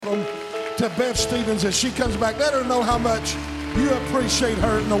to Beth Stevens as she comes back. Let her know how much you appreciate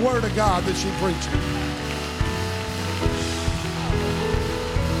her and the Word of God that she preaches.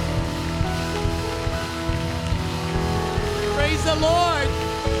 Praise the Lord.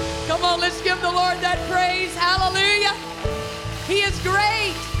 Come on, let's give the Lord that praise. Hallelujah. He is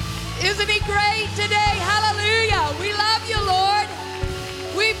great. Isn't He great today? Hallelujah. We love you, Lord.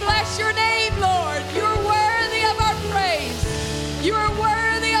 We bless your name, Lord. You're worthy of our praise. You are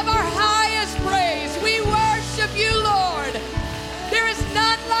worthy of our highest praise. We worship you, Lord. There is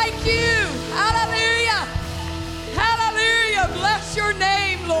none like you. Hallelujah. Hallelujah. Bless your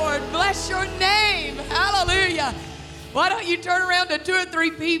name, Lord. Bless your name. Hallelujah. Why don't you turn around to 2 or 3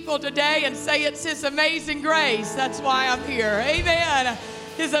 people today and say it's His amazing grace. That's why I'm here. Amen.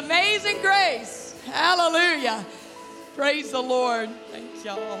 His amazing grace. Hallelujah. Praise the Lord. Thank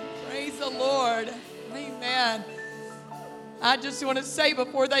y'all. Praise the Lord. Amen. I just want to say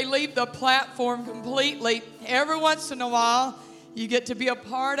before they leave the platform completely, every once in a while, you get to be a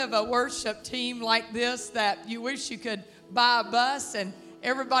part of a worship team like this that you wish you could buy a bus and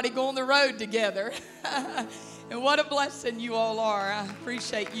everybody go on the road together. And what a blessing you all are. I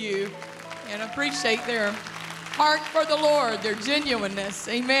appreciate you and appreciate their heart for the Lord, their genuineness.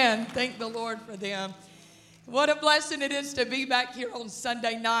 Amen. Thank the Lord for them. What a blessing it is to be back here on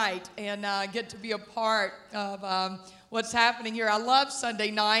Sunday night and get to be a part of what's happening here. I love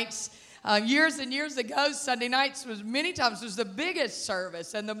Sunday nights. Years and years ago, Sunday nights was the biggest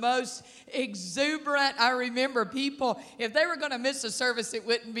service and the most exuberant. I remember people, if they were going to miss a service, it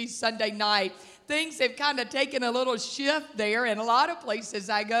wouldn't be Sunday night. Things have kind of taken a little shift there. And a lot of places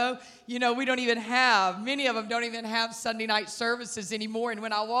I go, many of them don't even have Sunday night services anymore. And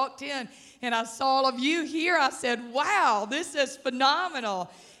when I walked in and I saw all of you here, I said, wow, this is phenomenal.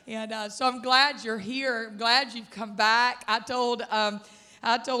 And so I'm glad you're here. I'm glad you've come back. I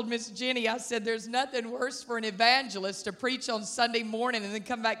told Miss Jenny, I said, there's nothing worse for an evangelist to preach on Sunday morning and then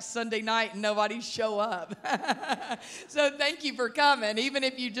come back Sunday night and nobody show up. So thank you for coming, even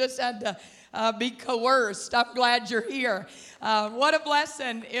if you just had to be coerced. I'm glad you're here. What a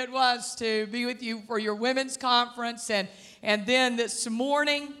blessing it was to be with you for your women's conference and then this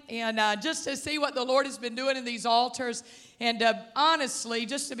morning and just to see what the Lord has been doing in these altars. And honestly,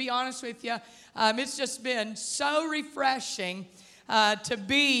 just to be honest with you, it's just been so refreshing to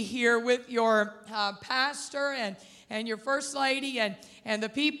be here with your pastor and your first lady and the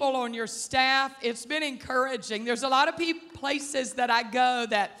people on your staff. It's been encouraging. There's a lot of places that I go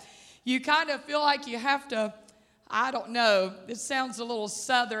that you kind of feel like you have to, I don't know, it sounds a little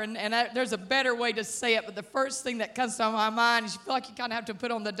southern, and there's a better way to say it, but the first thing that comes to my mind is you feel like you kind of have to put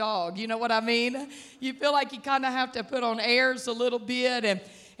on the dog. You know what I mean? You feel like you kind of have to put on airs a little bit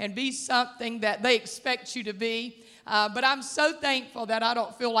and be something that they expect you to be. But I'm so thankful that I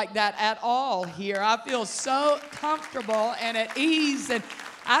don't feel like that at all here. I feel so comfortable and at ease, and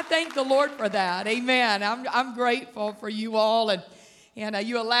I thank the Lord for that. Amen. I'm grateful for you all and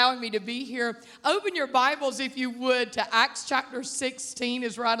you allowing me to be here. Open your Bibles, if you would, to Acts chapter 16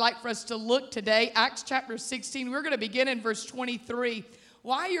 is where I'd like for us to look today. Acts chapter 16. We're going to begin in verse 23.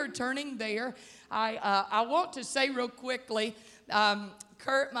 While you're turning there, I want to say real quickly,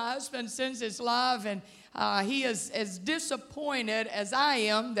 Kurt, my husband, sends his love, and he is as disappointed as I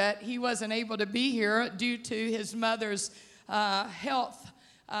am that he wasn't able to be here due to his mother's health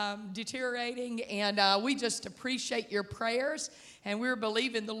deteriorating, and we just appreciate your prayers, and we're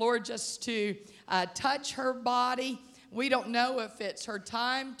believing the Lord just to touch her body. We don't know if it's her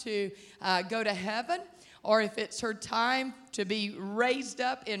time to go to heaven or if it's her time to be raised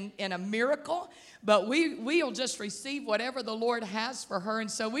up in a miracle, but we'll just receive whatever the Lord has for her. And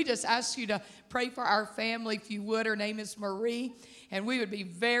so we just ask you to pray for our family, if you would. Her name is Marie, and we would be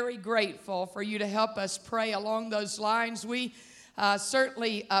very grateful for you to help us pray along those lines. We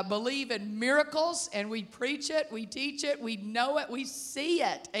certainly believe in miracles, and we preach it, we teach it, we know it, we see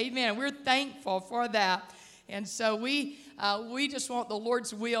it. Amen. We're thankful for that. And so we just want the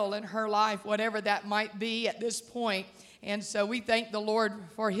Lord's will in her life, whatever that might be at this point. And so we thank the Lord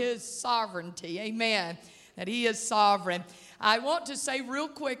for His sovereignty. Amen. That He is sovereign. I want to say real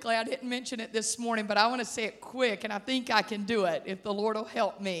quickly, I didn't mention it this morning, but I want to say it quick, and I think I can do it if the Lord will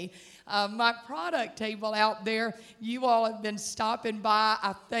help me. My product table out there, you all have been stopping by.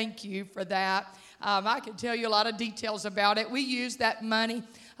 I thank you for that. I can tell you a lot of details about it. We use that money,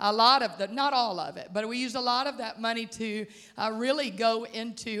 not all of it, but we use a lot of that money to really go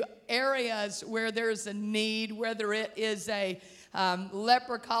into areas where there's a need, whether it is a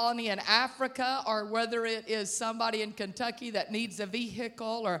leper colony in Africa, or whether it is somebody in Kentucky that needs a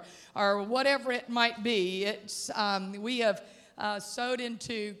vehicle, or whatever it might be. We have sowed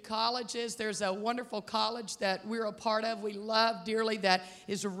into colleges. There's a wonderful college that we're a part of, we love dearly, that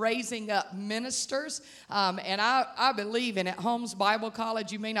is raising up ministers. And I believe in it. Holmes Bible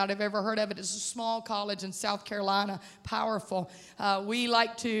College, you may not have ever heard of it. It's a small college in South Carolina, powerful. We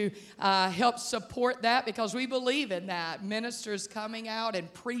like to help support that because we believe in that. Ministers coming out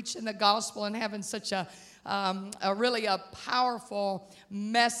and preaching the gospel and having such a really powerful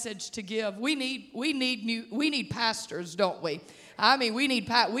message to give. We need pastors, don't we? I mean, we need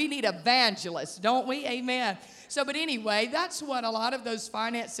evangelists, don't we? Amen. So, but anyway, that's what a lot of those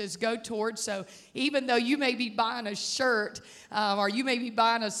finances go towards. So even though you may be buying a shirt or you may be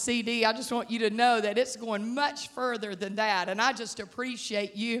buying a CD, I just want you to know that it's going much further than that. And I just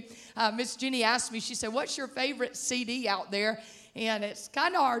appreciate you. Miss Jenny asked me, she said, what's your favorite CD out there? And it's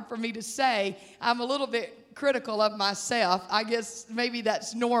kind of hard for me to say. I'm a little bit critical of myself. I guess maybe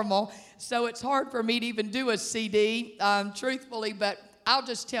that's normal. So it's hard for me to even do a CD, truthfully, but I'll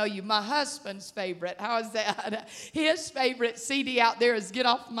just tell you, my husband's favorite, how is that? His favorite CD out there is Get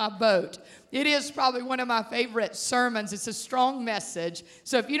Off My Boat. It is probably one of my favorite sermons. It's a strong message.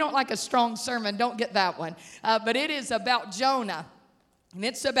 So if you don't like a strong sermon, don't get that one. But it is about Jonah. And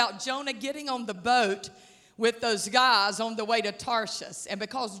it's about Jonah getting on the boat with those guys on the way to Tarshish. And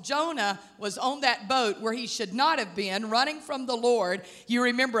because Jonah was on that boat where he should not have been, running from the Lord, you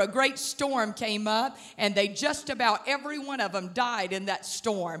remember a great storm came up, and they just about every one of them died in that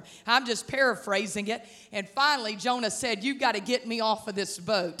storm. I'm just paraphrasing it. And finally, Jonah said, you've got to get me off of this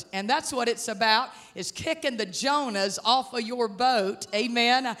boat. And that's what it's about, is kicking the Jonahs off of your boat,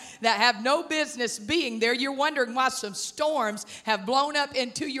 amen, that have no business being there. You're wondering why some storms have blown up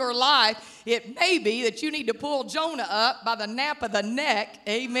into your life. It may be that you need to pull Jonah up by the nape of the neck,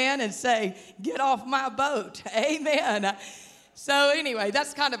 amen, and say, get off my boat, amen. So anyway,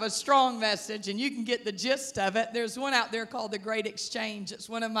 that's kind of a strong message, and you can get the gist of it. There's one out there called The Great Exchange. It's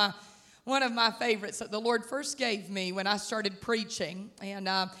one of my favorites that the Lord first gave me when I started preaching, and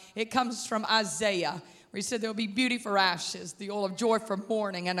it comes from Isaiah, where he said there will be beauty for ashes, the oil of joy for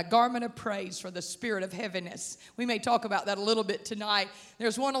mourning, and a garment of praise for the spirit of heaviness. We may talk about that a little bit tonight.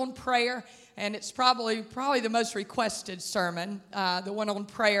 There's one on prayer, and it's probably the most requested sermon, the one on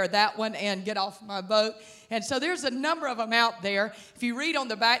prayer, that one, and Get Off My Boat. And so there's a number of them out there. If you read on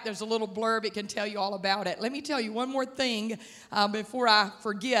the back, there's a little blurb. It can tell you all about it. Let me tell you one more thing before I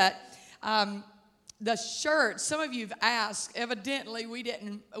forget. The shirt, some of you have asked, evidently we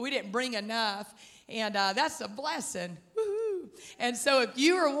didn't bring enough, and that's a blessing. Woo-hoo. And so if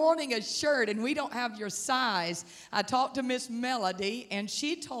you are wanting a shirt and we don't have your size, I talked to Miss Melody, and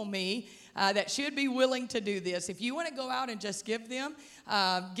she told me that she would be willing to do this. If you want to go out and just give them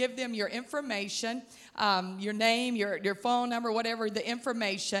your information, your name, your phone number, whatever, the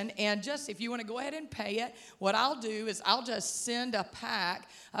information, and just if you want to go ahead and pay it, what I'll do is I'll just send a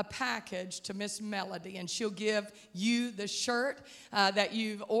package to Miss Melody, and she'll give you the shirt that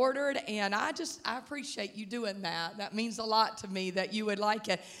you've ordered, and I appreciate you doing that. That means a lot to me that you would like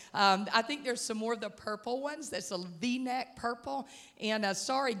it. I think there's some more of the purple ones. That's a V-neck purple, and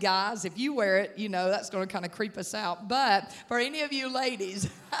sorry guys, if you wear it, that's going to kind of creep us out, but for any of you ladies,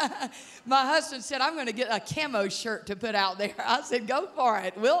 my husband said, I'm going to get a camo shirt to put out there. I said, go for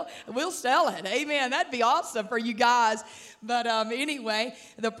it. We'll sell it. Amen. That'd be awesome for you guys. But anyway,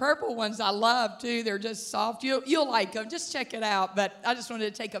 the purple ones I love too. They're just soft. You'll like them. Just check it out. But I just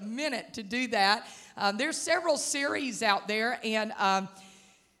wanted to take a minute to do that. There's several series out there, and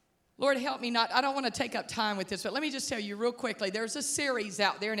Lord help me I don't want to take up time with this, but let me just tell you real quickly. There's a series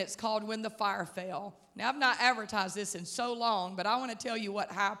out there, and it's called When the Fire Fell. Now, I've not advertised this in so long, but I want to tell you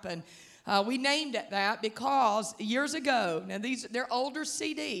what happened. We named it that because years ago, now they're older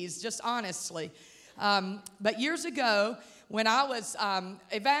CDs, just honestly, but years ago when I was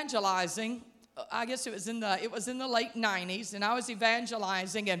evangelizing, I guess it was in the late 90s, and I was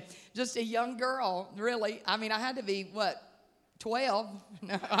evangelizing, and just a young girl, really. I mean, I had to be 12?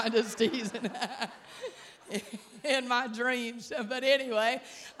 No, I'm just teasing. In my dreams. But anyway,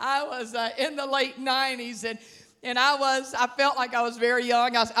 I was in the late 90s, and I felt like I was very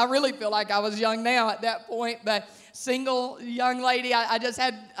young. I really feel like I was young now at that point, but single young lady. I just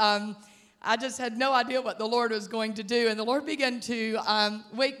had no idea what the Lord was going to do, and the Lord began to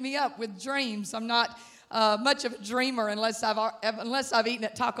wake me up with dreams. I'm not much of a dreamer unless I've eaten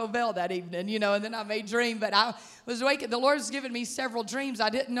at Taco Bell that evening, and then I may dream. But I was awake. The Lord has given me several dreams. I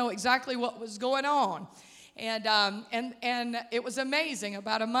didn't know exactly what was going on. And it was amazing.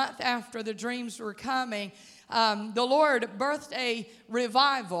 About a month after the dreams were coming, the Lord birthed a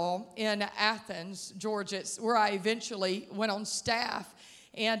revival in Athens, Georgia. It's where I eventually went on staff.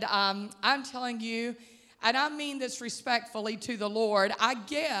 And I'm telling you, and I mean this respectfully to the Lord, I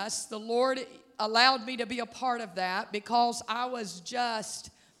guess the Lord allowed me to be a part of that because I was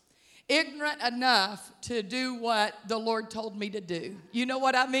just ignorant enough to do what the Lord told me to do. You know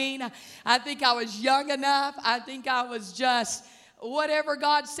what I mean? I think I was young enough. I think I was just whatever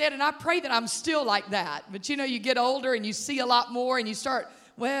God said, and I pray that I'm still like that. But you know, you get older and you see a lot more and you start,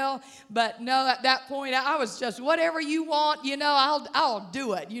 but no, at that point I was just whatever you want, you know, I'll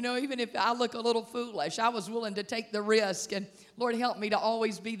do it. You know, even if I look a little foolish, I was willing to take the risk, and Lord help me to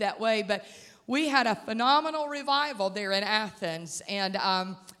always be that way. But we had a phenomenal revival there in Athens, and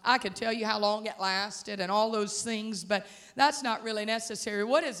I could tell you how long it lasted and all those things, but that's not really necessary.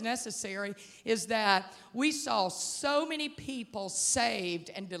 What is necessary is that we saw so many people saved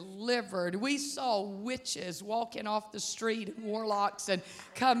and delivered. We saw witches walking off the street and warlocks and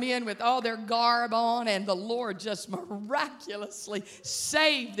come in with all their garb on, and the Lord just miraculously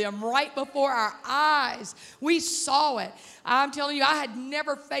saved them right before our eyes. We saw it. I'm telling you, I had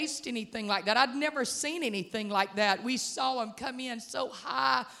never faced anything like that. I'd never seen anything like that. We saw them come in so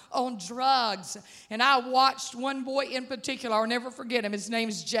high on drugs, and I watched one boy in particular. I'll never forget him. His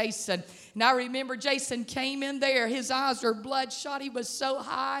name's Jason. And I remember Jason came in there. His eyes were bloodshot. He was so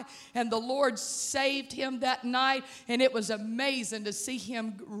high, and the Lord saved him that night. And it was amazing to see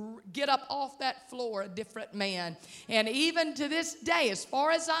him get up off that floor, a different man. And even to this day, as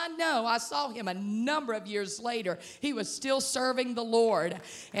far as I know, I saw him a number of years later. He was still serving the Lord.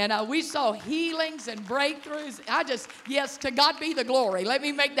 And we saw healings and breakthroughs. Yes, to God be the glory. Let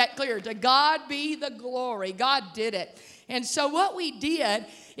me make that clear. To God be the glory. God did it. And so what we did,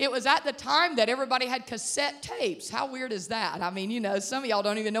 it was at the time that everybody had cassette tapes. How weird is that? I mean, you know, some of y'all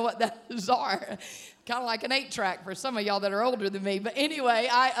don't even know what those are. Kind of like an 8-track for some of y'all that are older than me. But anyway,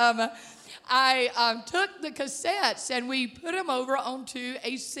 I took the cassettes and we put them over onto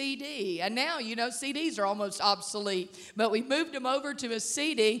a CD. And now, you know, CDs are almost obsolete. But we moved them over to a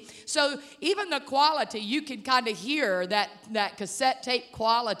CD. So even the quality, you could kind of hear that cassette tape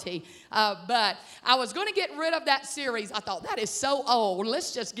quality. But I was going to get rid of that series. I thought, that is so old.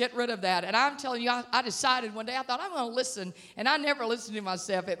 Let's just get rid of that. And I'm telling you, I decided one day, I thought, I'm going to listen. And I never listen to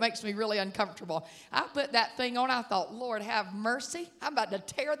myself. It makes me really uncomfortable. I put that thing on. I thought, Lord, have mercy. I'm about to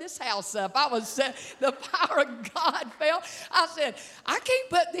tear this house up. The power of God fell. I said, I can't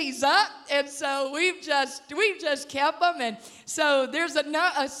put these up. And so we've just kept them. And so there's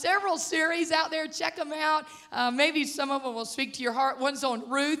several series out there. Check them out. Maybe some of them will speak to your heart. One's on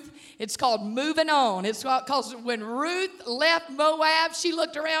Ruth. It's called Moving On. It's because when Ruth left Moab, she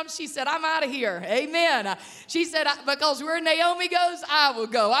looked around. She said, I'm out of here. Amen. She said, because where Naomi goes, I will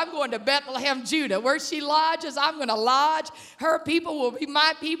go. I'm going to Bethlehem, Judah. Where she lodges, I'm going to lodge. Her people will be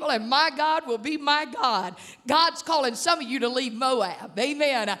my people, and my God will be my God. God's calling some of you to leave Moab.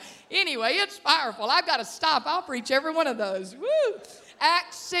 Amen. Anyway, it's powerful. I've got to stop. I'll preach every one of those. Woo!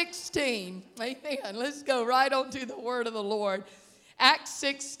 Acts 16. Amen. Let's go right on to the word of the Lord. Acts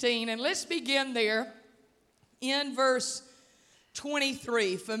 16, and let's begin there in verse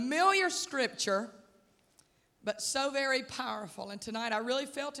 23. Familiar scripture, but so very powerful. And tonight I really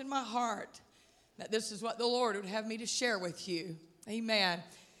felt in my heart that this is what the Lord would have me to share with you. Amen.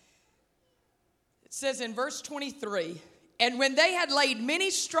 It says in verse 23, and when they had laid many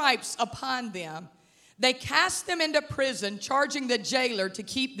stripes upon them, they cast them into prison, charging the jailer to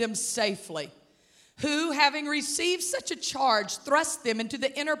keep them safely. Who, having received such a charge, thrust them into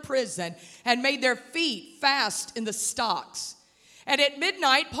the inner prison and made their feet fast in the stocks. And at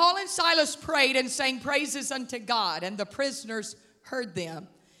midnight, Paul and Silas prayed and sang praises unto God, and the prisoners heard them.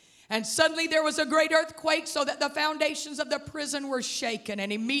 And suddenly there was a great earthquake, so that the foundations of the prison were shaken,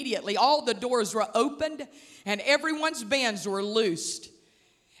 and immediately all the doors were opened, and everyone's bands were loosed.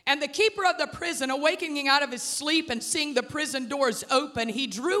 And the keeper of the prison, awakening out of his sleep and seeing the prison doors open, he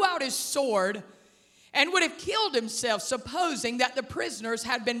drew out his sword and would have killed himself, supposing that the prisoners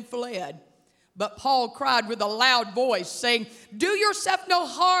had been fled. But Paul cried with a loud voice, saying, do yourself no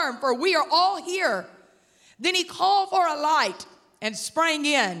harm, for we are all here. Then he called for a light and sprang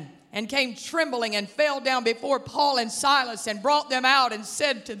in and came trembling and fell down before Paul and Silas and brought them out and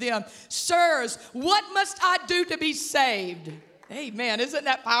said to them, sirs, what must I do to be saved? Amen. Isn't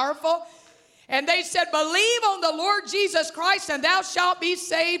that powerful? And they said, believe on the Lord Jesus Christ, and thou shalt be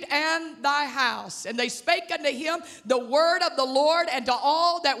saved and thy house. And they spake unto him the word of the Lord and to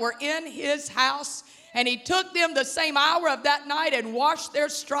all that were in his house. And he took them the same hour of that night and washed their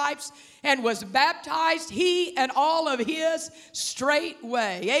stripes and was baptized, he and all of his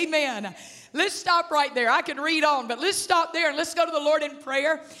straightway. Amen. Let's stop right there. I could read on, but let's stop there and let's go to the Lord in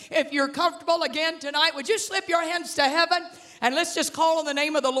prayer. If you're comfortable again tonight, would you slip your hands to heaven? And let's just call on the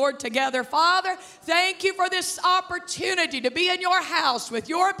name of the Lord together. Father, thank you for this opportunity to be in your house with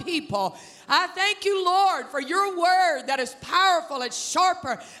your people. I thank you, Lord, for your word that is powerful, it's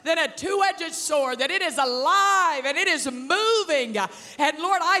sharper than a two-edged sword, that it is alive and it is moving. And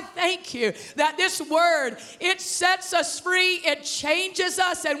Lord, I thank you that this word, it sets us free, it changes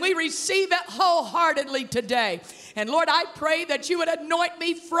us, and we receive it wholeheartedly today. And Lord, I pray that you would anoint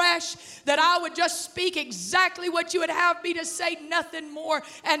me fresh, that I would just speak exactly what you would have me to say, nothing more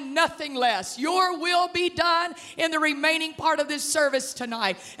and nothing less. Your will be done in the remaining part of this service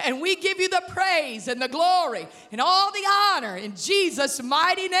tonight. And we give you the praise and the glory and all the honor in Jesus'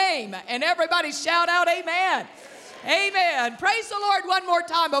 mighty name. And everybody shout out amen. Amen. Praise the Lord one more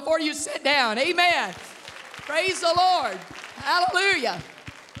time before you sit down. Amen. Praise the Lord. Hallelujah.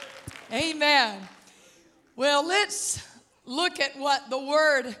 Amen. Well, let's look at what the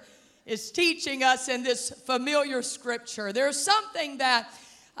Word is teaching us in this familiar scripture. There's something that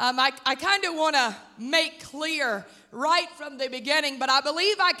I kind of want to make clear right from the beginning, but I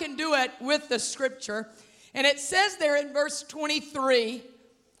believe I can do it with the scripture. And it says there in verse 23,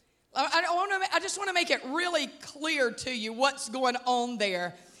 I just want to make it really clear to you what's going on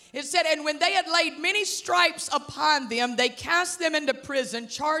there. It said, and when they had laid many stripes upon them, they cast them into prison,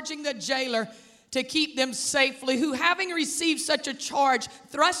 charging the jailer to keep them safely, who having received such a charge,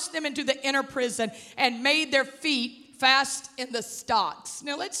 thrust them into the inner prison and made their feet fast in the stocks.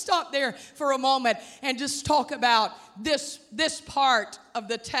 Now let's stop there for a moment and just talk about this part of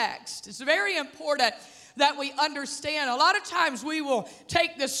the text. It's very important that we understand. A lot of times we will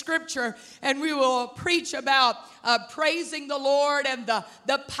take the scripture and we will preach about praising the Lord and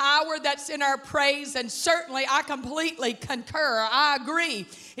the power that's in our praise. And certainly I completely concur. I agree.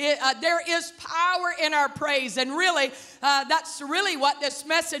 There is power in our praise. And really, that's really what this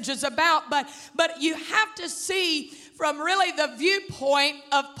message is about. But you have to see from really the viewpoint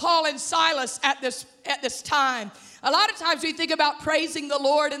of Paul and Silas at this time. A lot of times we think about praising the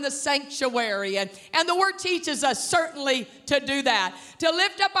Lord in the sanctuary, and the Word teaches us certainly to do that. To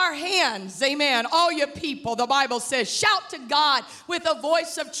lift up our hands, amen, all you people, the Bible says, shout to God with a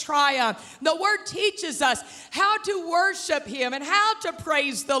voice of triumph. The Word teaches us how to worship Him and how to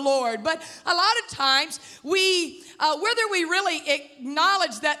praise the Lord. But a lot of times we, whether we really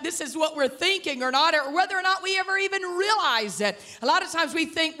acknowledge that this is what we're thinking or not, or whether or not we ever even realize it, a lot of times we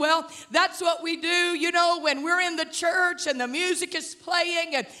think, well, that's what we do, you know, when we're in the church and the music is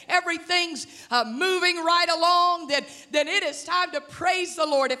playing and everything's moving right along, then it is time to praise the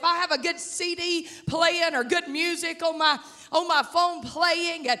Lord. If I have a good CD playing or good music on my phone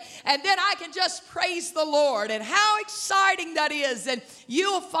playing, and then I can just praise the Lord. And how exciting that is. And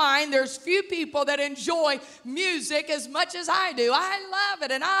you'll find there's few people that enjoy music as much as I do. I love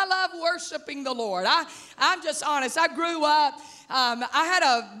it, and I love worshiping the Lord. I'm just honest. I grew up, I had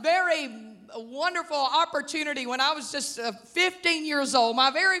a very wonderful opportunity when I was just 15 years old.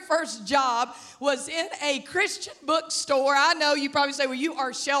 My very first job was in a Christian bookstore. I know you probably say, well, you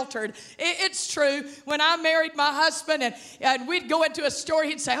are sheltered. It's true. When I married my husband and we'd go into a store,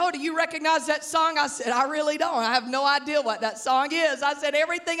 he'd say, oh, do you recognize that song? I said, I really don't. I have no idea what that song is. I said,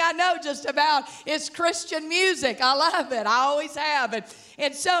 everything I know just about is Christian music. I love it. I always have.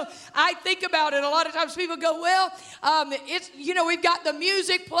 And so I think about it. A lot of times people go, well, it's, you know, we've got the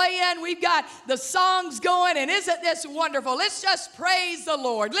music playing, we've got the songs going, and isn't this wonderful? Let's just praise the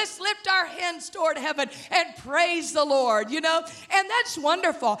Lord. Let's lift our hands toward heaven and praise the Lord, you know, and that's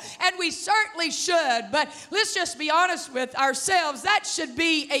wonderful. And we certainly should, but let's just be honest with ourselves. That should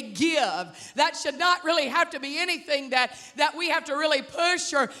be a give. That should not really have to be anything that we have to really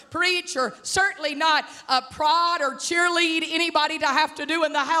push or preach, or certainly not prod or cheerlead anybody to have to do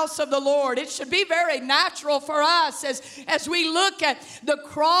in the house of the Lord. It should be very natural for us as we look at the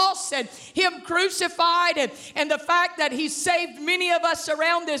cross and Him crucified and the fact that He saved many of us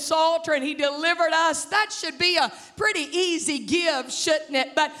around this altar and He delivered us. That should be a pretty easy give, shouldn't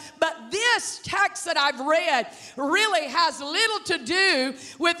it? But this text that I've read really has little to do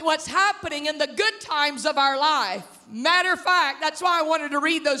with what's happening in the good times of our life. Matter of fact, that's why I wanted to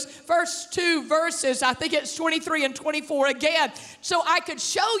read those first two verses. I think it's 23 and 24 again, so I could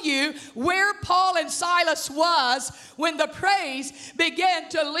show you where Paul and Silas was when the praise began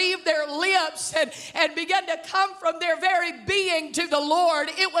to leave their lips and began to come from their very being to the Lord.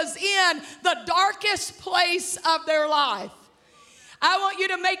 It was in the darkest place of their life. I want you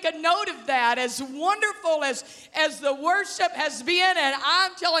to make a note of that. As wonderful as the worship has been, and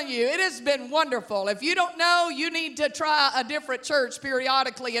I'm telling you, it has been wonderful. If you don't know, you need to try a different church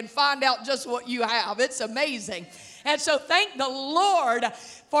periodically and find out just what you have. It's amazing. And so thank the Lord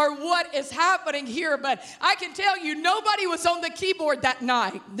for what is happening here. But I can tell you, nobody was on the keyboard that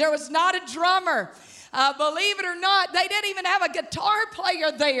night. There was not a drummer. Believe it or not, they didn't even have a guitar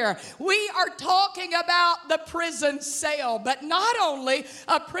player there. We are talking about the prison cell, but not only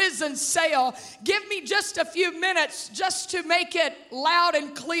a prison cell. Give me just a few minutes just to make it loud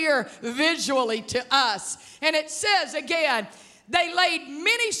and clear visually to us. And it says again, they laid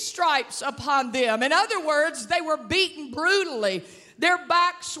many stripes upon them. In other words, they were beaten brutally. Their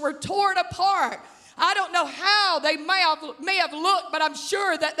backs were torn apart. I don't know how they may have looked, but I'm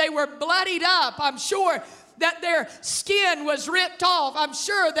sure that they were bloodied up. I'm sure that their skin was ripped off. I'm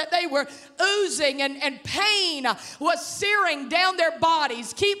sure that they were oozing and pain was searing down their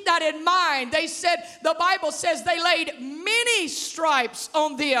bodies. Keep that in mind. They said, the Bible says they laid many stripes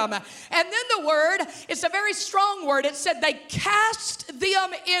on them. And then the word, it's a very strong word. It said they cast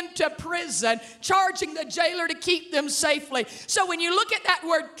them into prison, charging the jailer to keep them safely. So when you look at that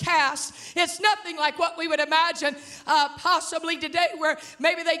word cast, it's nothing like what we would imagine possibly today, where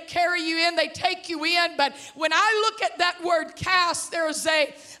maybe they carry you in, they take you in. But when I look at that word cast, there's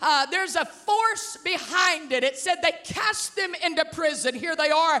a force behind it. It said they cast them into prison. Here they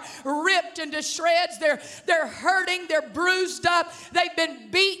are, ripped into shreds. They're hurting. They're bruised up. They've been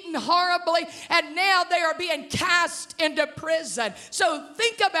beaten horribly, and now they are being cast into prison. So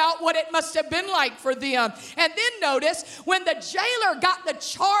think about what it must have been like for them. And then notice, when the jailer got the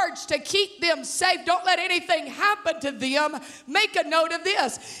charge to keep them safe, don't let anything happen to them, make a note of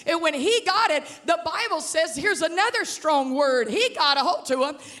this. And when he got it, the Bible says, here's another strong word. He got a hold to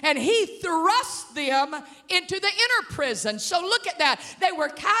them, and he thrust them into the inner prison. So look at that. They were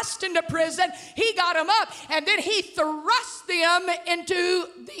cast into prison. He got them up, and then he thrust them into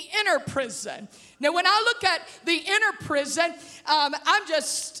the inner prison. Now, when I look at the inner prison, I'm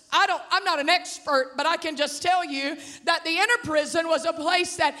not an expert, but I can just tell you that the inner prison was a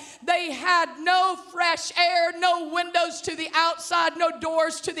place that they had no fresh air, no windows to the outside, no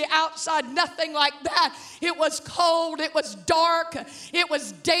doors to the outside, nothing like that. It was cold, it was dark, it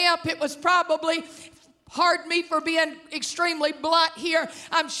was damp, it was probably, pardon me for being extremely blunt here,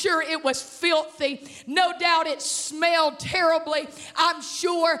 I'm sure it was filthy. No doubt it smelled terribly. I'm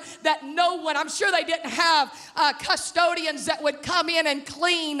sure they didn't have custodians that would come in and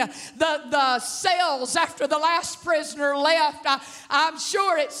clean the cells after the last prisoner left. I'm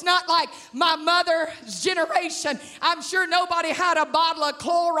sure it's not like my mother's generation. I'm sure nobody had a bottle of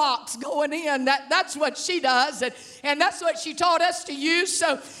Clorox going in. That's what she does, and that's what she taught us to use.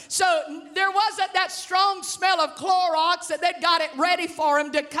 So there wasn't that strong smell of Clorox that they'd got it ready for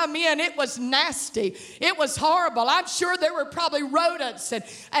him to come in. It was nasty. It was horrible. I'm sure there were probably rodents,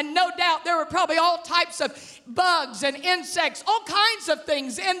 and no doubt there were probably all types of bugs and insects, all kinds of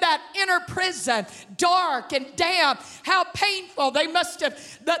things in that inner prison, dark and damp. How painful they must have,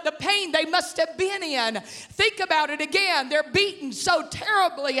 the pain they must have been in. Think about it again. They're beaten so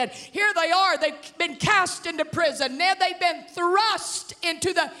terribly, and here they are. They've been cast into prison. Now they've been thrust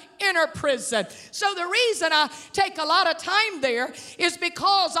into the inner prison. So the reason I take a lot of time there is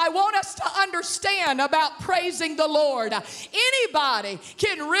because I want us to understand about praising the Lord. Anybody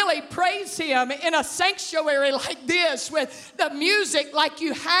can really praise Him in a sanctuary like this, with the music like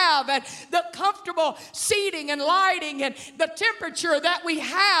you have, and the comfortable seating and lighting and the temperature that we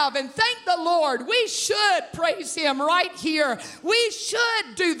have. And thank the Lord, we should praise Him right here. We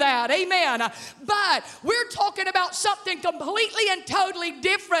should do that. Amen. But we're talking about something completely and totally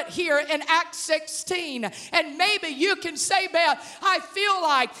different here in Acts 16. And maybe you can say, Beth, I feel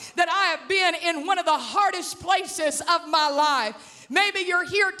like that I have been in one of the hardest places of my life. Maybe you're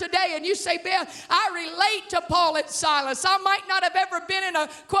here today and you say, Beth, I relate to Paul and Silas. I might not have ever been in a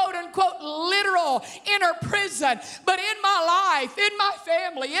quote-unquote literal inner prison, but in my life, in my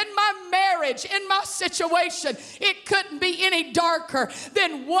family, in my marriage, in my situation, it couldn't be any darker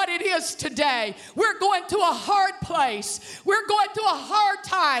than what it is today. We're going to a hard place. We're going to a hard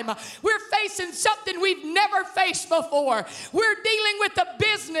time. We're facing something we've never faced before. We're dealing with a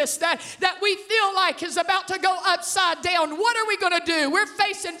business that we feel like is about to go upside down. What are we going to do? We're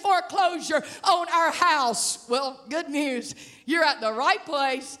facing foreclosure on our house. Well, good news. You're at the right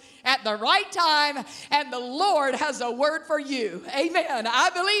place at the right time, and the Lord has a word for you. Amen. I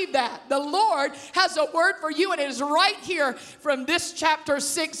believe that. The Lord has a word for you, and it is right here from this chapter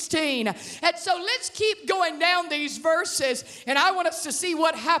 16. And so let's keep going down these verses, and I want us to see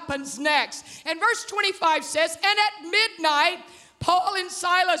what happens next. And verse 25 says, and at midnight, Paul and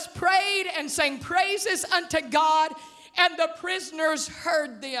Silas prayed and sang praises unto God, and the prisoners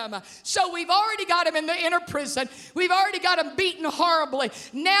heard them. So we've already got them in the inner prison. We've already got them beaten horribly.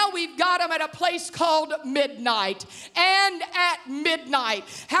 Now we've got them at a place called midnight. And at midnight,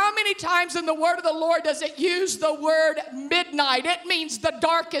 how many times in the word of the Lord does it use the word midnight? It means the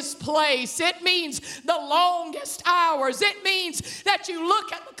darkest place. It means the longest hours. It means that you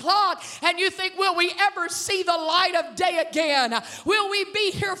look at the clock and you think, will we ever see the light of day again? Will we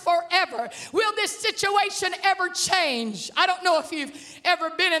be here forever? Will this situation ever change? I don't know if you've ever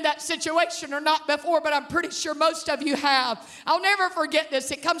been in that situation or not before, but I'm pretty sure most of you have. I'll never forget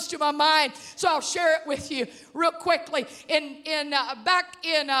this. It comes to my mind, so I'll share it with you real quickly. Back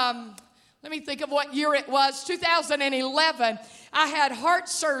in let me think of what year it was, 2011, I had heart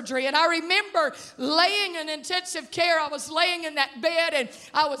surgery, and I remember laying in intensive care. I was laying in that bed, and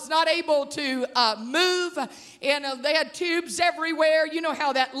I was not able to move, and they had tubes everywhere. You know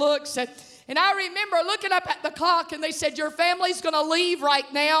how that looks. And I remember looking up at the clock, and they said, your family's going to leave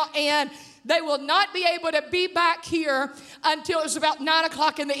right now, and they will not be able to be back here until it was about 9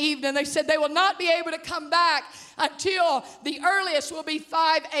 o'clock in the evening. They said they will not be able to come back until the earliest will be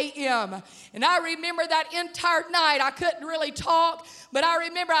 5 a.m. And I remember that entire night, I couldn't really talk, but I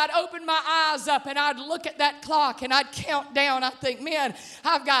remember I'd open my eyes up and I'd look at that clock and I'd count down. I think, man,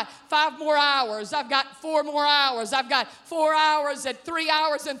 I've got 5 more hours. I've got 4 more hours. I've got 4 hours and 3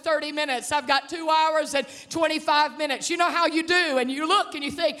 hours and 30 minutes. I've got 2 hours and 25 minutes. You know how you do, and you look and you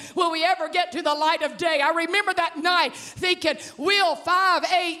think, will we ever get to the light of day? I remember that night thinking, will 5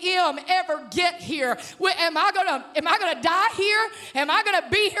 a.m. ever get here? Am I gonna die here? Am I gonna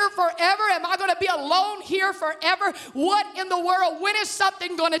be here forever? Am I gonna be alone here forever? What in the world? When is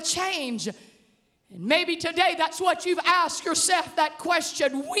something gonna change? And maybe today that's what you've asked yourself, that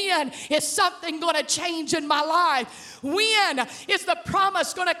question. When is something gonna change in my life? When is the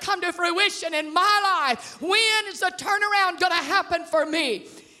promise gonna come to fruition in my life? When is the turnaround gonna happen for me?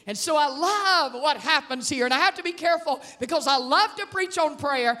 And so I love what happens here. And I have to be careful because I love to preach on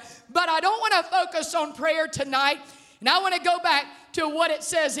prayer, but I don't want to focus on prayer tonight. And I want to go back to what it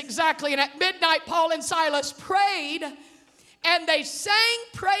says exactly. And at midnight, Paul and Silas prayed, and they sang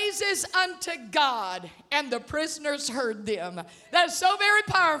praises unto God, and the prisoners heard them. That is so very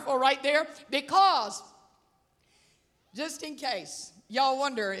powerful right there, because just in case y'all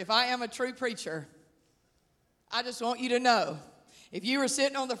wonder if I am a true preacher, I just want you to know, if you were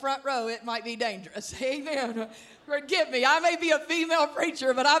sitting on the front row, it might be dangerous. Amen. Forgive me. I may be a female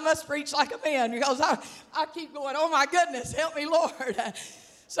preacher, but I must preach like a man, because I keep going, oh my goodness, help me, Lord.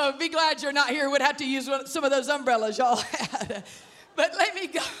 So be glad you're not here. We'd have to use some of those umbrellas y'all had. But let me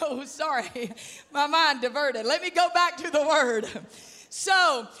go. Sorry, my mind diverted. Let me go back to the word.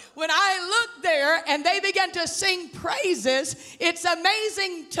 So when I looked there and they began to sing praises, it's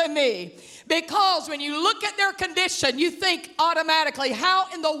amazing to me, because when you look at their condition, you think automatically, how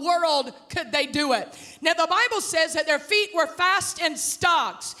in the world could they do it? Now, the Bible says that their feet were fast in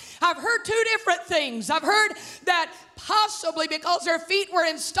stocks. I've heard 2 different things. I've heard that possibly because their feet were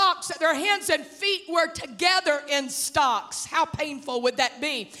in stocks, that their hands and feet were together in stocks. How painful would that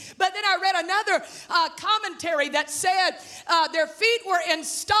be? But then I read another commentary that said their feet were in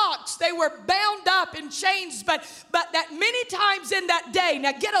stocks. They were bound up in chains, but that many times in that day.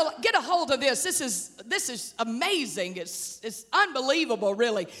 Now get a hold of this. This is amazing. It's unbelievable,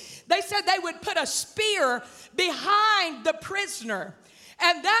 really. They said they would put a spear behind the prisoner.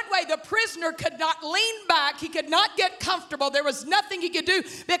 And that way the prisoner could not lean back. He could not get comfortable. There was nothing he could do,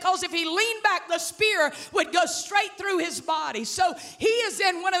 because if he leaned back, the spear would go straight through his body. So he is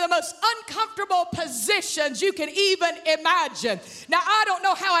in one of the most uncomfortable positions you can even imagine. Now, I don't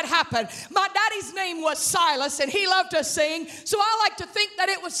know how it happened. My daddy's name was Silas, and he loved to sing. So I like to think that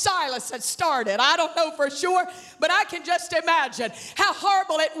it was Silas that started. I don't know for sure, but I can just imagine how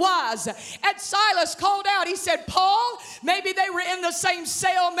horrible it was. And Silas called out. He said, Paul, maybe they were in the same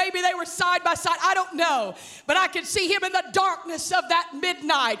cell, maybe they were side by side, I don't know, but I could see him in the darkness of that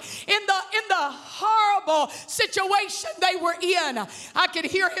midnight, in the horrible situation they were in. I could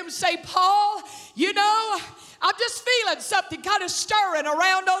hear him say, Paul, you know, I'm just feeling something kind of stirring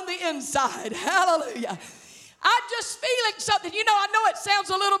around on the inside. Hallelujah. I'm just feeling something. You know, I know it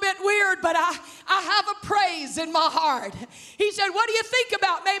sounds a little bit weird, but I have a praise in my heart. He said, what do you think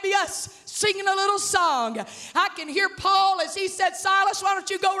about maybe us singing a little song? I can hear Paul as he said, Silas, why don't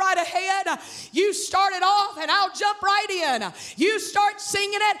you go right ahead? You start it off and I'll jump right in. You start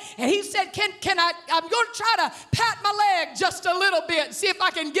singing it. And he said, I'm going to try to pat my leg just a little bit, see if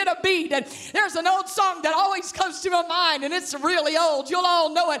I can get a beat. And there's an old song that always comes to my mind, and it's really old. You'll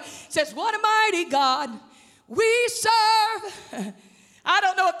all know it. It says, what a mighty God we serve. I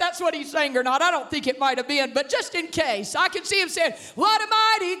don't know if that's what he's saying or not. I don't think it might have been, but just in case, I can see him saying, what a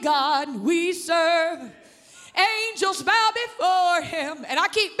mighty God we serve. Angels bow before him. And I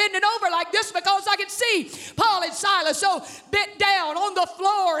keep bending over like this because I can see Paul and Silas so bent down on the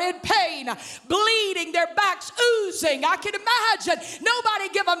floor in pain, bleeding, their backs oozing. I can imagine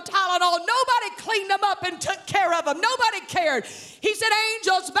nobody give them Tylenol. Nobody cleaned them up and took care of them. Nobody cared. He said,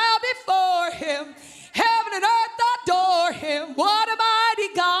 angels bow before him. Heaven and earth adore him. What a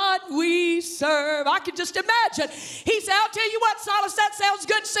mighty God we serve. I can just imagine. He said, I'll tell you what, Silas, that sounds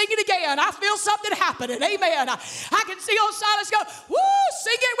good. Sing it again. I feel something happening. Amen. I can see old Silas go, woo,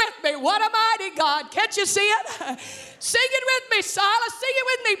 sing it with me. What a mighty God. Can't you see it? Sing it with me, Silas. Sing it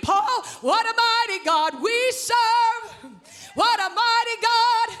with me, Paul. What a mighty God we serve. What a mighty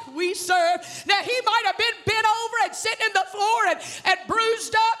God we serve. Now, he might have been bent over and sitting in the floor and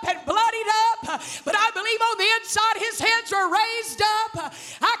bruised up and bloodied up, but I believe on the inside his hands were raised up.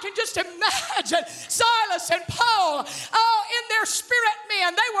 I can just imagine Silas and Paul, in their spirit,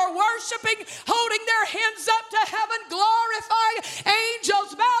 man, they were worshiping, holding their hands up to heaven, glorifying.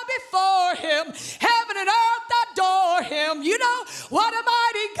 Angels bow before him. Heaven and earth adore him. You know, what a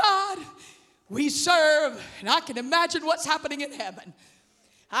mighty God we serve. And I can imagine what's happening in heaven.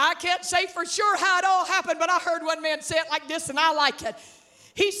 I can't say for sure how it all happened, but I heard one man say it like this, and I like it.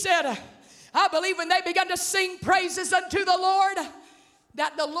 He said, I believe when they began to sing praises unto the Lord,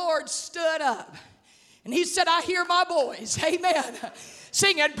 that the Lord stood up. And he said, I hear my boys, amen,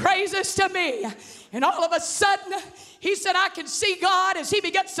 singing praises to me. And all of a sudden, he said, I can see God as he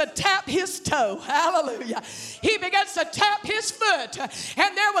begins to tap his toe. Hallelujah. He begins to tap his foot.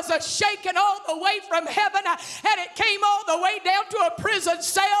 And there was a shaking all the way from heaven. And it came all the way down to a prison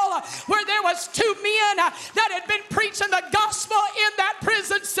cell where there was two men that had been preaching the gospel in that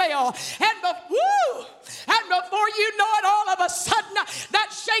prison cell. And before you know it, all of a sudden,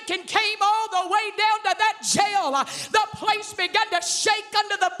 that shaking came all the way down to that jail. The place began to shake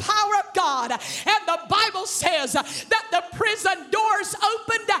under the power of God. And the Bible says that the prison doors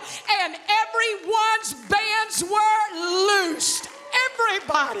opened and everyone's bands were loosed.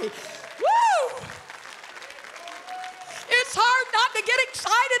 Everybody. Woo! It's hard not to get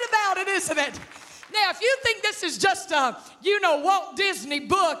excited about it, isn't it? Now, if you think this is just a, Walt Disney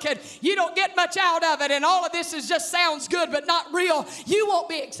book and you don't get much out of it and all of this sounds good but not real, you won't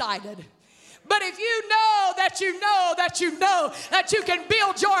be excited. But if you know that you can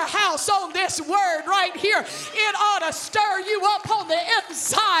build your house on this word right here, it ought to stir you up on the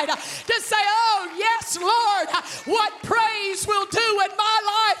inside to say, oh, yes, Lord, what praise will do in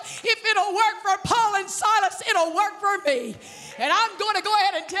my life. If it'll work for Paul and Silas, it'll work for me. And I'm going to go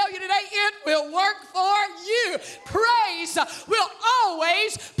ahead and tell you today, it will work for you. Praise will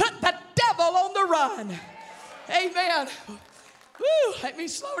always put the devil on the run. Amen. Woo, let me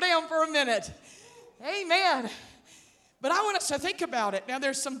slow down for a minute. Amen. But I want us to think about it. Now,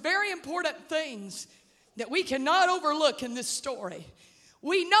 there's some very important things that we cannot overlook in this story.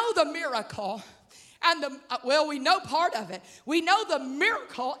 We know the miracle, and we know part of it. We know the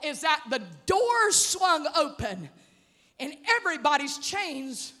miracle is that the doors swung open, and everybody's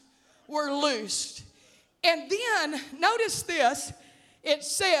chains were loosed. And then, notice this. It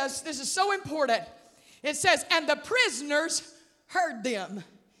says, this is so important. It says, and the prisoners heard them.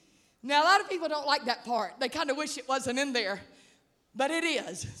 Now, a lot of people don't like that part. They kind of wish it wasn't in there, but it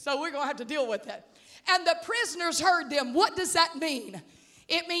is. So we're going to have to deal with it. And the prisoners heard them. What does that mean?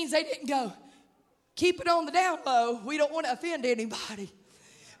 It means they didn't go, keep it on the down low. We don't want to offend anybody.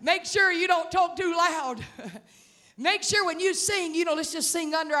 Make sure you don't talk too loud. Make sure when you sing, let's just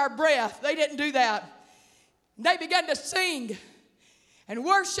sing under our breath. They didn't do that. They began to sing and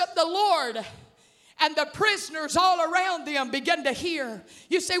worship the Lord. And the prisoners all around them began to hear.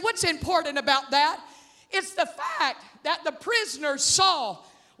 You say, what's important about that? It's the fact that the prisoners saw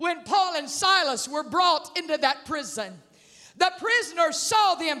when Paul and Silas were brought into that prison. The prisoners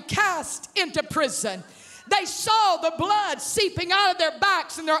saw them cast into prison. They saw the blood seeping out of their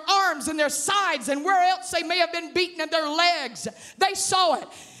backs and their arms and their sides and where else they may have been beaten in their legs. They saw it.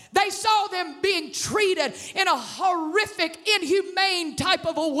 They saw them being treated in a horrific, inhumane type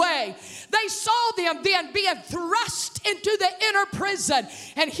of a way. They saw them then being thrust into the inner prison.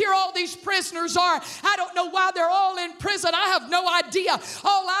 And here all these prisoners are. I don't know why they're all in prison. I have no idea.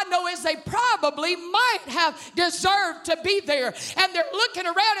 All I know is they probably might have deserved to be there. And they're looking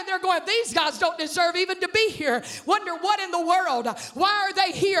around and they're going, these guys don't deserve even to be here. Wonder what in the world? Why are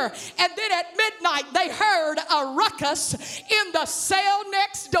they here? And then at midnight they heard a ruckus in the cell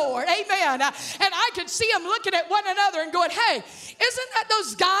next door. Amen. And I could see them looking at one another and going, hey, isn't that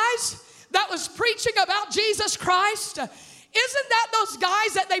those guys that was preaching about Jesus Christ? Isn't that those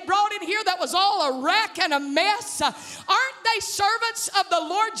guys that they brought in here that was all a wreck and a mess? Aren't they servants of the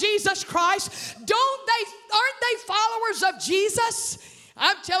Lord Jesus Christ? Aren't they followers of Jesus?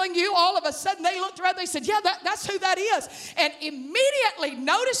 I'm telling you, all of a sudden they looked around, they said, yeah, that's who that is. And immediately,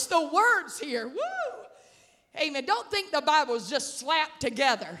 notice the words here. Woo! Amen. Don't think the Bible is just slapped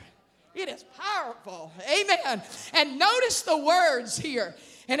together. It is powerful. Amen. And notice the words here.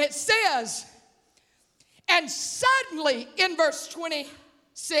 And it says, and suddenly, in verse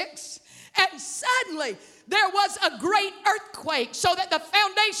 26, and suddenly there was a great earthquake, so that the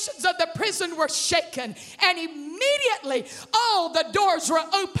foundations of the prison were shaken. And immediately all the doors were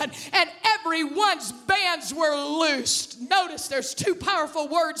open and everyone's bands were loosed. Notice there's two powerful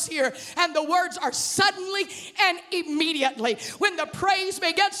words here, and the words are suddenly and immediately. When the praise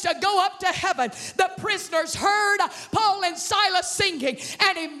begins to go up to heaven, the prisoners heard Paul and Silas singing,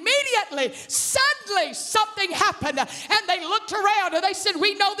 and immediately, suddenly something happened, and they looked around and they said,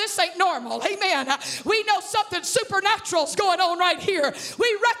 we know this ain't normal. Amen. We know something supernatural's going on right here.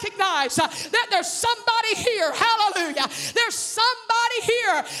 We recognize that there's somebody here. Hallelujah. There's somebody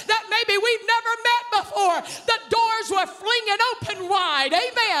here that maybe we've never met before. The doors were flinging open wide.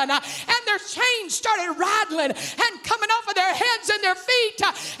 Amen. And their chains started rattling and coming off of their heads and their feet.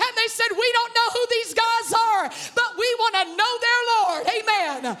 And they said, we don't know who these guys are, but we want to know their Lord.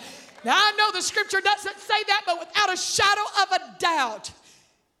 Amen. Now, I know the scripture doesn't say that, but without a shadow of a doubt,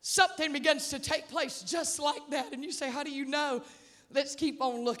 something begins to take place just like that. And you say, how do you know? Let's keep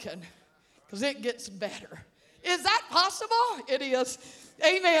on looking, because it gets better. Is that possible? It is.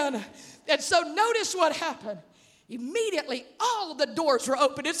 Amen. And so notice what happened. Immediately, all the doors were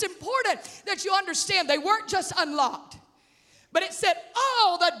open. It's important that you understand they weren't just unlocked, but it said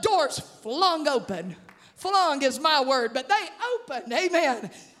all the doors flung open. Flung is my word, but they opened. Amen.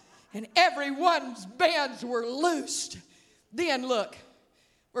 And everyone's bands were loosed. Then look.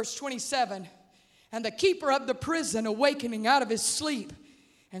 Verse 27, and the keeper of the prison, awakening out of his sleep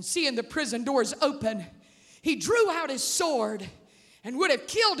and seeing the prison doors open, he drew out his sword and would have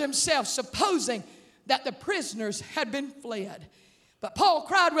killed himself, supposing that the prisoners had been fled. But Paul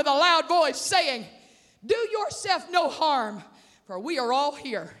cried with a loud voice, saying, do yourself no harm, for we are all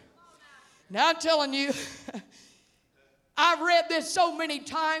here. Now I'm telling you, I've read this so many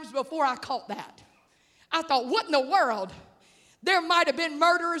times before I caught that. I thought, what in the world? There might have been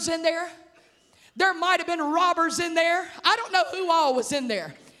murderers in there. There might have been robbers in there. I don't know who all was in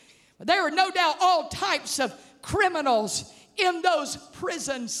there. But there were no doubt all types of criminals in those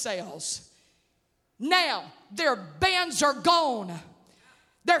prison cells. Now, their bands are gone.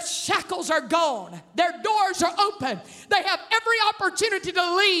 Their shackles are gone. Their doors are open. They have every opportunity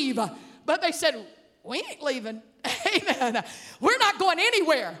to leave. But they said, we ain't leaving. Amen. We're not going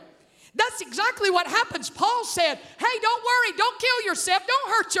anywhere. That's exactly what happens. Paul said, hey, don't worry, don't kill yourself, don't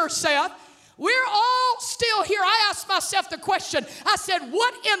hurt yourself. We're all still here. I asked myself the question. I said,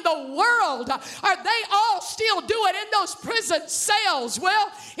 what in the world are they all still doing in those prison cells?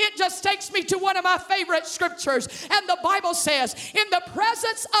 Well, it just takes me to one of my favorite scriptures. And the Bible says, in the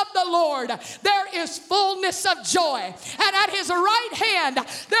presence of the Lord, there is fullness of joy. And at his right hand,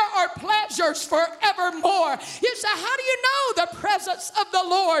 there are pleasures forevermore. You say, how do you know the presence of the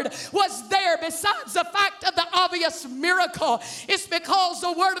Lord was there besides the fact of the obvious miracle? It's because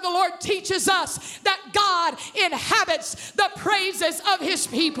the word of the Lord teaches us that God inhabits the praises of his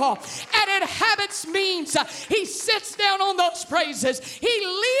people. And inhabits means he sits down on those praises. He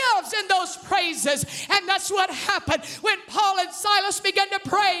lives in those praises. And that's what happened when Paul and Silas began to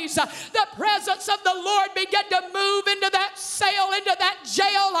praise. The presence of the Lord began to move into that cell, into that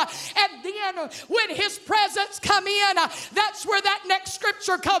jail. And then when his presence come in, that's where that next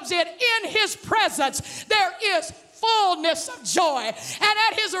scripture comes in. In his presence, there is fullness of joy. And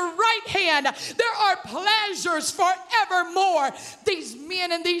at his right hand, there are pleasures forevermore. These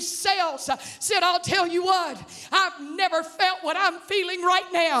men in these cells said, I'll tell you what, I've never felt what I'm feeling right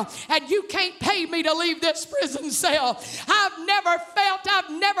now, and you can't pay me to leave this prison cell. I've never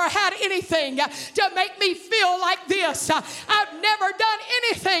had anything to make me feel like this. I've never done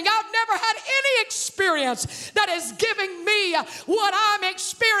anything. I've never had any experience that is giving me what I'm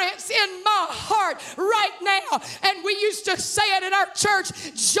experiencing in my heart right now. And we used to say it in our church,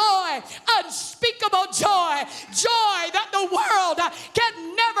 joy, unspeakable joy, joy that the world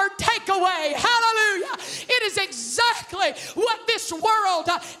can never take away. Hallelujah. It is exactly what this world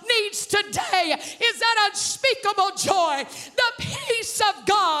needs today, is that unspeakable joy, the peace of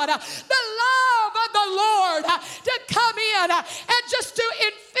God, the love of the Lord to come in and just to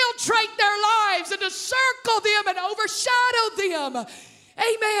infiltrate their lives and to circle them and overshadow them.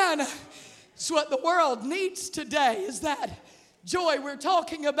 Amen. It's what the world needs today, is that joy we're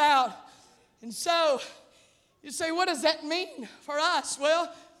talking about. And so you say, what does that mean for us?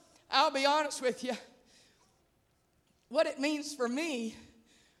 Well, I'll be honest with you. What it means for me,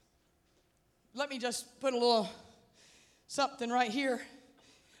 let me just put a little something right here.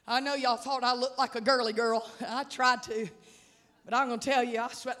 I know y'all thought I looked like a girly girl. I tried to. But I'm going to tell you, I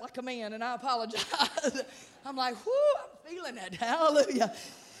sweat like a man, and I apologize. I'm like, whoo, I'm feeling it. Hallelujah.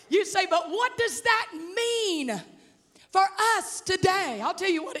 You say, but what does that mean for us today? I'll tell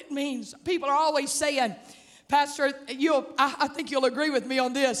you what it means. People are always saying, Pastor, I think you'll agree with me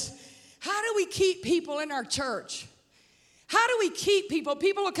on this. How do we keep people in our church? How do we keep people?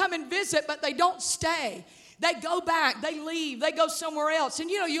 People will come and visit, but they don't stay. They go back, they leave, they go somewhere else. And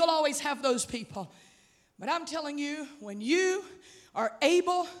you'll always have those people. But I'm telling you, when you are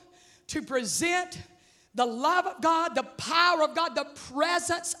able to present the love of God, the power of God, the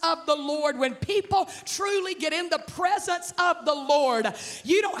presence of the Lord, when people truly get in the presence of the Lord,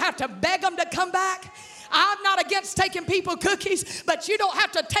 you don't have to beg them to come back. I'm not against taking people cookies, but you don't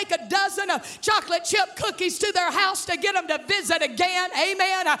have to take a dozen of chocolate chip cookies to their house to get them to visit again.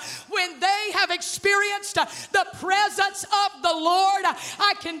 Amen. When they have experienced the presence of the Lord,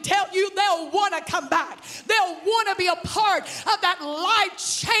 I can tell you they'll want to come back. They'll want to be a part of that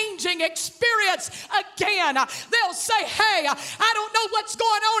life-changing experience again. They'll say, hey, I don't know what's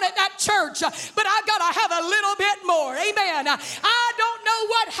going on at that church, but I got to have a little bit more. Amen. I don't know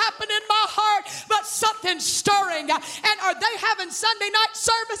what happened in my heart, but something stirring. And are they having Sunday night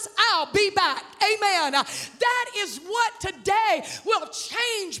service? I'll be back. Amen. That is what today will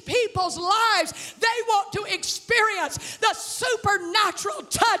change people's lives. They want to experience the supernatural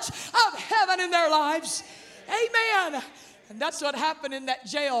touch of heaven in their lives. Amen. And that's what happened in that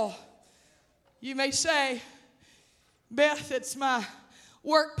jail. You may say, Beth, it's my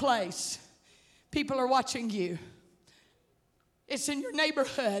workplace. People are watching you. It's in your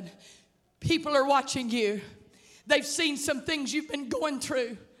neighborhood. People are watching you. They've seen some things you've been going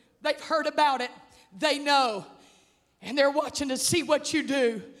through. They've heard about it. They know. And they're watching to see what you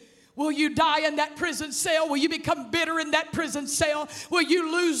do. Will you die in that prison cell? Will you become bitter in that prison cell? Will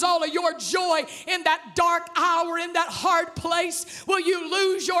you lose all of your joy in that dark hour, in that hard place? Will you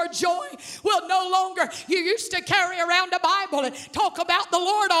lose your joy? Will no longer, you used to carry around a Bible and talk about the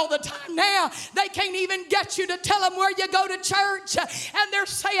Lord all the time. Now, they can't even get you to tell them where you go to church. And they're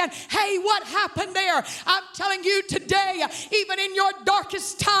saying, hey, what happened there? I'm telling you today, even in your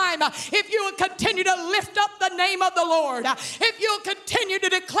darkest time, if you will continue to lift up the name of the Lord, if you'll continue to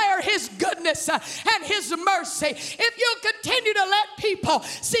declare His goodness and His mercy, if you'll continue to let people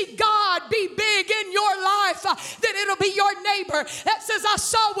see God be big in your life, then it'll be your neighbor that says, I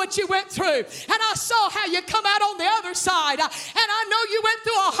saw what you went through, and I saw how you come out on the other side, and I know you went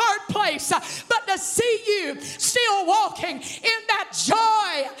through a hard place, but to see you still walking in that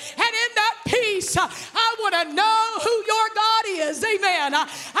joy and in that peace, I want to know who your God is. Amen.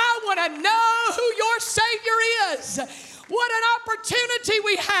 I want to know who your Savior is. What an opportunity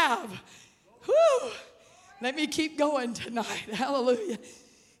we have. Whew. Let me keep going tonight. Hallelujah.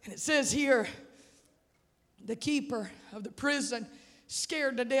 And it says here, the keeper of the prison,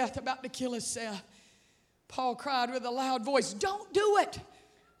 scared to death, about to kill himself. Paul cried with a loud voice, don't do it.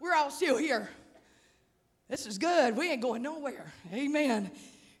 We're all still here. This is good. We ain't going nowhere. Amen.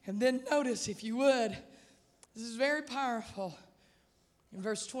 And then notice, if you would, this is very powerful. In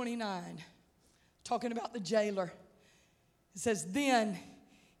verse 29, talking about the jailer. It says, then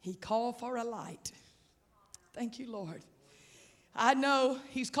he called for a light. Thank you, Lord. I know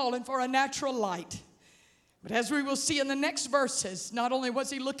he's calling for a natural light. But as we will see in the next verses, not only was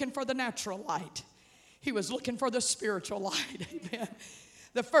he looking for the natural light, he was looking for the spiritual light. Amen.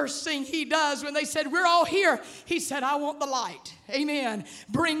 The first thing he does when they said, we're all here, he said, I want the light. Amen.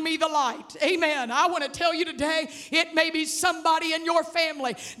 Bring me the light. Amen. I want to tell you today, it may be somebody in your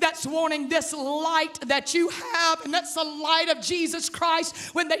family that's wanting this light that you have, and that's the light of Jesus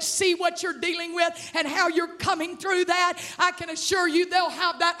Christ. When they see what you're dealing with and how you're coming through that, I can assure you they'll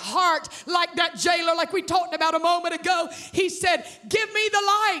have that heart like that jailer, like we talked about a moment ago. He said, give me the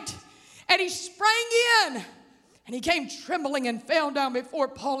light. And he sprang in. And he came trembling and fell down before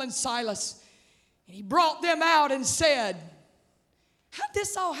Paul and Silas. And he brought them out and said, how'd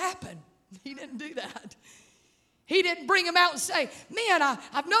this all happen? He didn't do that. He didn't bring them out and say, man,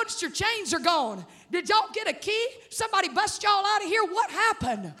 I've noticed your chains are gone. Did y'all get a key? Somebody bust y'all out of here? What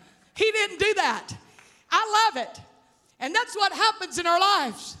happened? He didn't do that. I love it. And that's what happens in our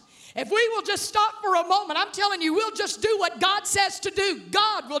lives. If we will just stop for a moment, I'm telling you, we'll just do what God says to do.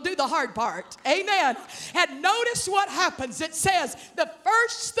 God will do the hard part. Amen. And notice what happens. It says the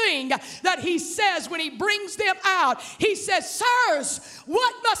first thing that he says when he brings them out, he says, sirs,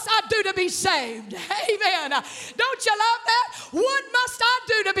 what must I do to be saved? Amen. Don't you love that? What must I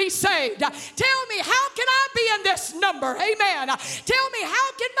do to be saved? Tell me, how can I be in this number? Amen. Tell me,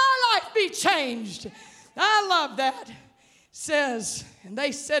 how can my life be changed? I love that. It says, and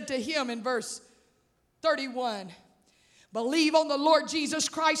they said to him in verse 31, believe on the Lord Jesus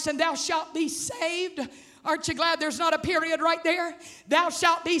Christ and thou shalt be saved. Aren't you glad there's not a period right there? Thou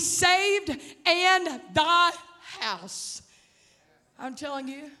shalt be saved and thy house. I'm telling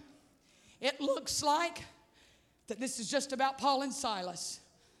you, it looks like that this is just about Paul and Silas.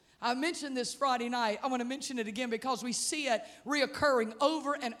 I mentioned this Friday night. I want to mention it again because we see it reoccurring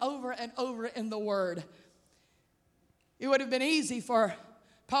over and over and over in the Word. It would have been easy for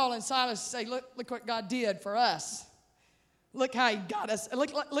Paul and Silas to say, look what God did for us. Look how he got us.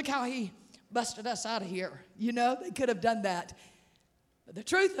 Look how he busted us out of here. You know, they could have done that. But the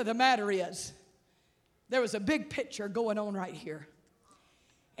truth of the matter is, there was a big picture going on right here.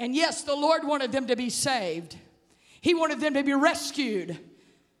 And yes, the Lord wanted them to be saved. He wanted them to be rescued.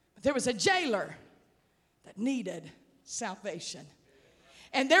 But there was a jailer that needed salvation.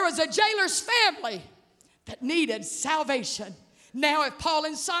 And there was a jailer's family that needed salvation. Now, if Paul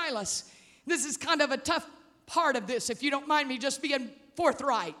and Silas, this is kind of a tough part of this, if you don't mind me just being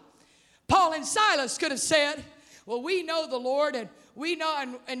forthright. Paul and Silas could have said, well, we know the Lord, and we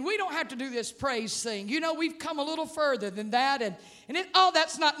know, and we don't have to do this praise thing. You know, we've come a little further than that, and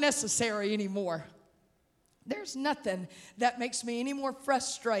that's not necessary anymore. There's nothing that makes me any more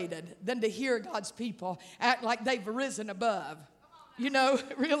frustrated than to hear God's people act like they've risen above. You know,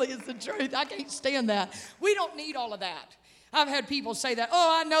 it really is the truth. I can't stand that. We don't need all of that. I've had people say that,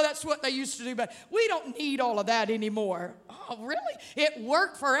 oh, I know that's what they used to do, but we don't need all of that anymore. Oh, really? It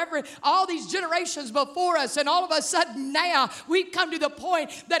worked for all these generations before us, and all of a sudden now we've come to the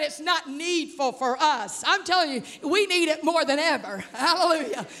point that it's not needful for us. I'm telling you, we need it more than ever.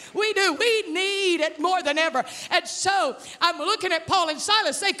 Hallelujah. We do. We need it more than ever. And so I'm looking at Paul and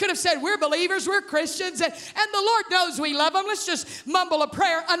Silas. They could have said, we're believers, we're Christians, and the Lord knows we love them. Let's just mumble a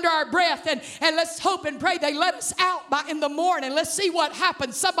prayer under our breath, and let's hope and pray they let us out in the morning. Let's see what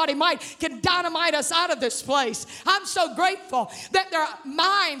happens. Somebody can dynamite us out of this place. I'm so grateful that their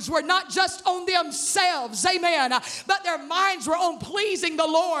minds were not just on themselves, amen, but their minds were on pleasing the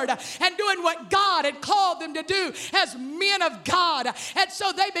Lord and doing what God had called them to do as men of God. And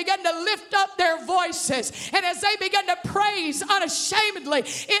so they began to lift up their voices, and as they began to praise unashamedly,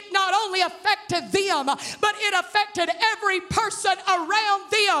 it not only affected them, but it affected every person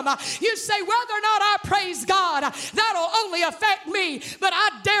around them. You say, whether or not I praise God, that'll only affect me, but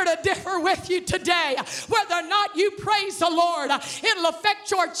I dare to differ with you today. Whether or not you praise the Lord, it'll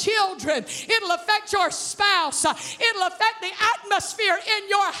affect your children, it'll affect your spouse, it'll affect the atmosphere in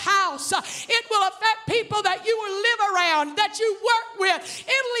your house, it will affect people that you will live around, that you work with,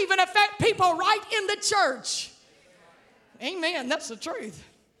 it'll even affect people right in the church. Amen. That's the truth.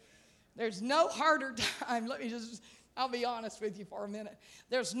 There's no harder time. I'll be honest with you for a minute.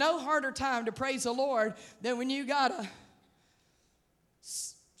 There's no harder time to praise the Lord than when you got a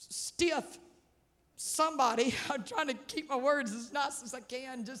stiff somebody. I'm trying to keep my words as nice as I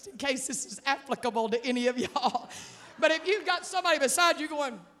can just in case this is applicable to any of y'all. But if you've got somebody beside you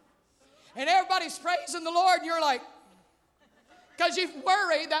going, and everybody's praising the Lord, and you're like, because you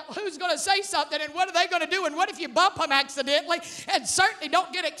worry that who's going to say something and what are they going to do, and what if you bump them accidentally, and certainly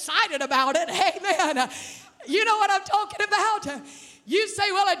don't get excited about it. Amen. You know what I'm talking about? You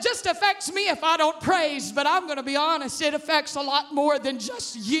say, well, it just affects me if I don't praise, but I'm going to be honest, it affects a lot more than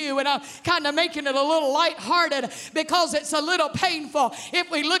just you, and I'm kind of making it a little lighthearted because it's a little painful. If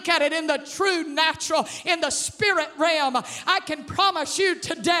we look at it in the true natural, in the spirit realm, I can promise you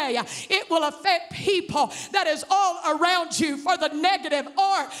today it will affect people that is all around you for the negative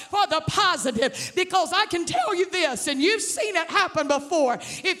or for the positive, because I can tell you this, and you've seen it happen before.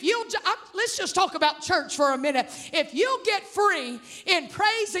 Let's just talk about church for a minute. If you get free in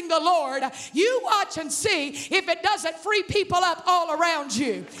praising the Lord, you watch and see if it doesn't free people up all around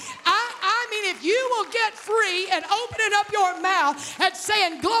you. I mean, if you will get free and opening up your mouth and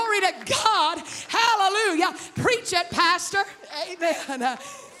saying, glory to God, hallelujah, preach it, pastor, amen.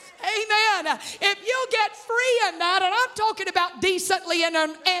 Amen. If you get free in that, and I'm talking about decently and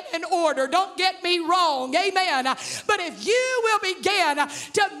in order, don't get me wrong, amen. But if you will begin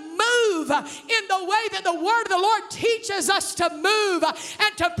to move in the way that the word of the Lord teaches us to move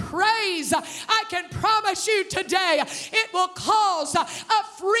and to praise, I can promise you today it will cause a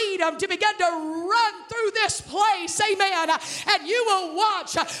freedom to begin to run through this place. Amen. And you will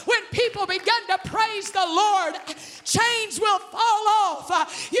watch when people begin to praise the Lord, chains will fall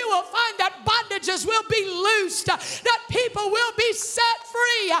off. You will find that bondages will be loosed, that people will be set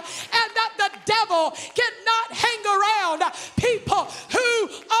free, and that the devil cannot hang around people who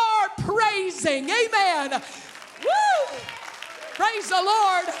are praising. Amen. Woo! Praise the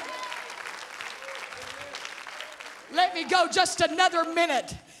Lord. Let me go just another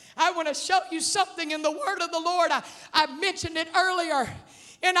minute. I want to show you something in the word of the Lord. I mentioned it earlier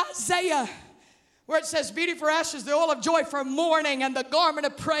in Isaiah, where it says, beauty for ashes, the oil of joy for mourning, and the garment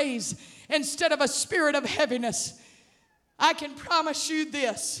of praise instead of a spirit of heaviness. I can promise you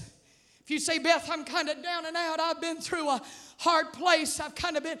this. If you say, Beth, I'm kind of down and out. I've been through a hard place. I've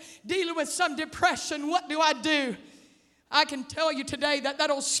kind of been dealing with some depression. What do I do? I can tell you today that that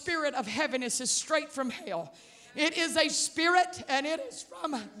old spirit of heaviness is straight from hell. It is a spirit, and it is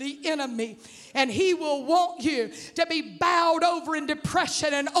from the enemy. And he will want you to be bowed over in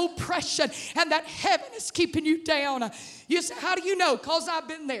depression and oppression, and that heaviness keeping you down. You say, how do you know? Because I've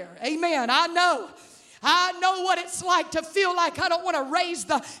been there. Amen. I know what it's like to feel like I don't want to raise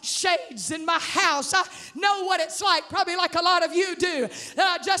the shades in my house. I know what it's like, probably like a lot of you do,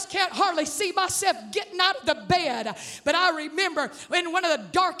 that I just can't hardly see myself getting out of the bed. But I remember in one of the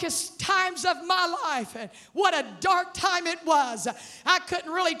darkest times of my life, and what a dark time it was. I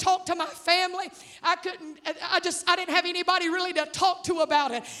couldn't really talk to my family. I didn't have anybody really to talk to about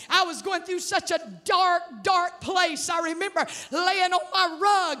it. I was going through such a dark place. I remember laying on my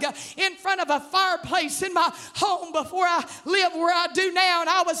rug in front of a fireplace in my home before I lived where I do now, and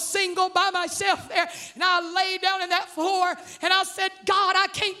I was single by myself there, and I laid down in that floor and I said, God, I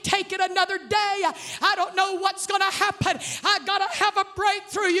can't take it another day. I don't know what's going to happen. I got to have a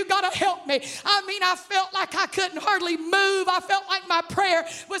breakthrough. You got to help me. I mean, I felt like I couldn't hardly move. I felt like my prayer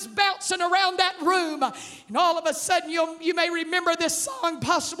was bouncing around that room, and all of a sudden you may remember this song.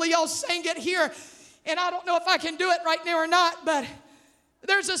 Possibly y'all sang it here, and I don't know if I can do it right now or not, but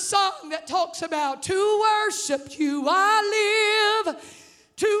there's a song that talks about, to worship you I live,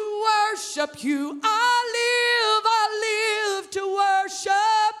 to worship you I live to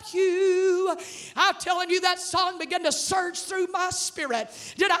worship you. I'm telling you, that song began to surge through my spirit.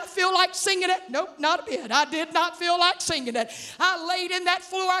 Did I feel like singing it? Nope, not a bit. I did not feel like singing it. I laid in that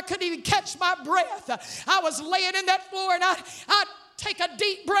floor. I couldn't even catch my breath. I was laying in that floor, and I'd take a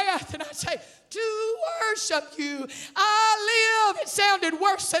deep breath, and I'd say, to worship you I live. It sounded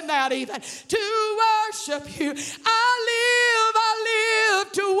worse than that even. To worship you I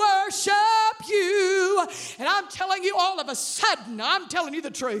live to worship you. And I'm telling you, all of a sudden, I'm telling you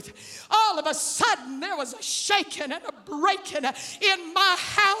the truth, all of a sudden there was a shaking and a breaking in my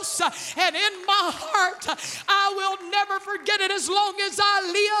house and in my heart. I will never forget it as long as I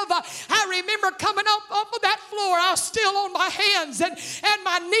live. I remember coming up off of that floor. I was still on my hands and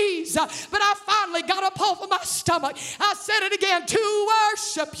my knees, but I finally got up off of my stomach. I said it again, to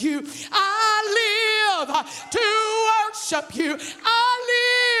worship you I live, to worship you I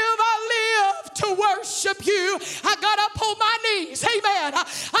live to worship you. I got up on my knees, amen.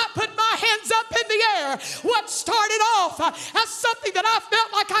 I put my hands up in the air. What started off as something that I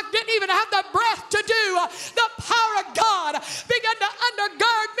felt like I didn't even have the breath to do, the power of God began to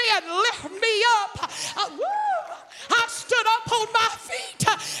undergird me and lift me up. I stood up on my feet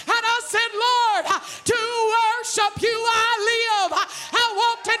and I said, Lord, to worship you I live. I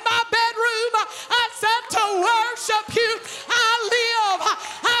walked in my bedroom. I said, to worship you I live.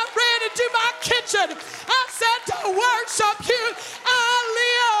 I ran into my kitchen. I said, to worship you I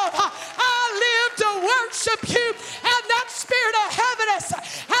live. I live to worship you. And that spirit of heaviness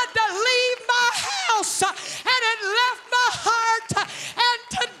had to leave my house, and it left my heart. And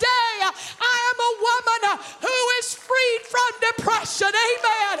today I am a woman who is freed from depression.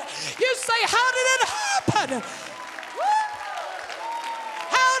 Amen. You say, how did it happen?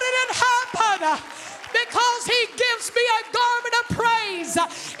 How did it happen? Because he gives me a garment of praise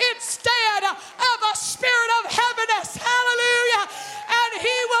instead of a spirit of heaviness. Hallelujah. And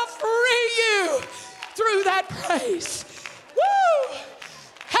he will free you through that praise. Woo!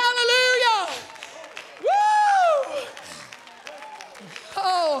 Hallelujah. Woo!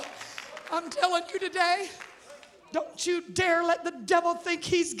 Oh, I'm telling you today, don't you dare let the devil think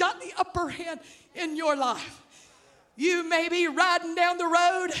he's got the upper hand in your life. You may be riding down the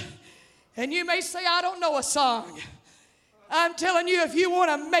road and you may say, I don't know a song. I'm telling you, if you want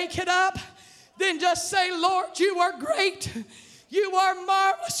to make it up, then just say, Lord, you are great. You are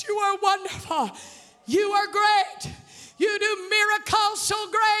marvelous. You are wonderful. You are great. You do miracles so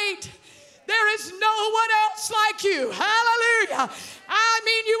great. There is no one else like you. Hallelujah. I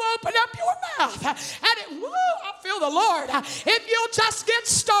mean, you open up your mouth and I feel the Lord. If you'll just get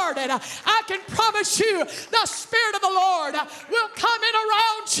started, I can promise you the Spirit of the Lord will come in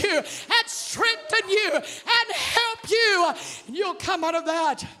around you and strengthen you and help you. And you'll come out of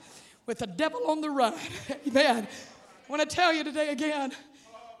that with the devil on the run. Amen. I want to tell you today again,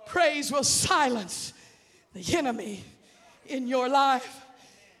 praise will silence the enemy in your life.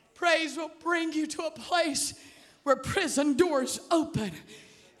 Praise will bring you to a place where prison doors open.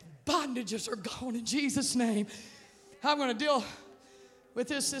 Bondages are gone in Jesus' name. I'm going to deal with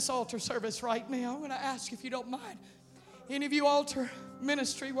this altar service right now. I'm going to ask if you don't mind. Any of you altar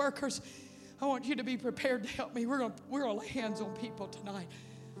ministry workers, I want you to be prepared to help me. We're going to lay hands on people tonight.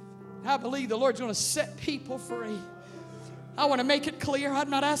 I believe the Lord's going to set people free. I want to make it clear. I'm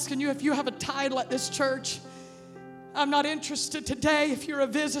not asking you if you have a title at this church. I'm not interested today if you're a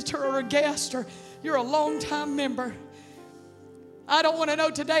visitor or a guest or you're a long-time member. I don't want to know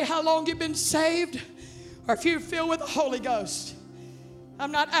today how long you've been saved or if you're filled with the Holy Ghost.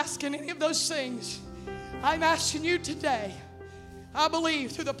 I'm not asking any of those things. I'm asking you today, I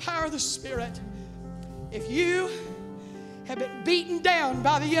believe through the power of the Spirit, if you have been beaten down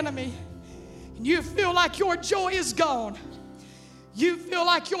by the enemy and you feel like your joy is gone, you feel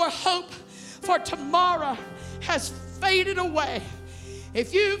like your hope for tomorrow has faded away,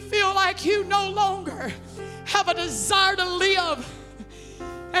 if you feel like you no longer have a desire to live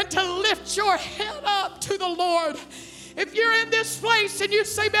and to lift your head up to the Lord, if you're in this place and you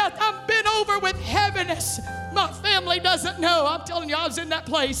say, Beth, I'm bent over with heaviness, my family doesn't know. I'm telling you, I was in that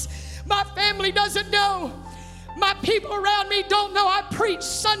place. My family doesn't know. My people around me don't know. I preach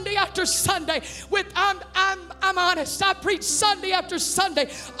Sunday after Sunday. I'm honest. I preach Sunday after Sunday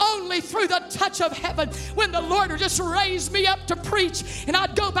only through the touch of heaven. When the Lord would just raise me up to preach, and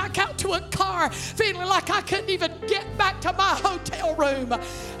I'd go back out to a car feeling like I couldn't even get back to my hotel room.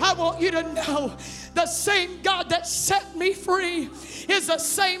 I want you to know the same God that set me free is the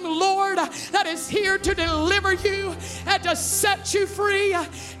same Lord that is here to deliver you and to set you free,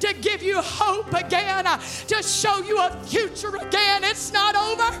 to give you hope again, to show you a future again. It's not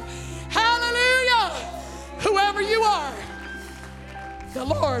over. Hallelujah. Whoever you are, the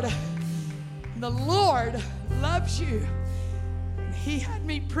Lord loves you. And He had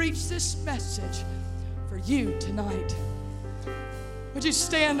me preach this message for you tonight. Would you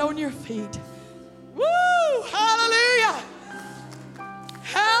stand on your feet? Woo! Hallelujah!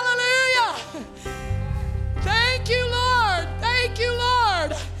 Hallelujah! Thank you, Lord. Thank you,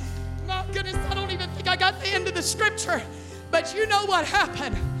 Lord. My goodness, I don't even think I got the end of the scripture. But you know what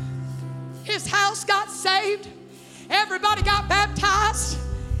happened? His house got saved. Everybody got baptized.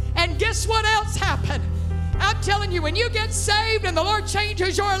 And guess what else happened? I'm telling you, when you get saved and the Lord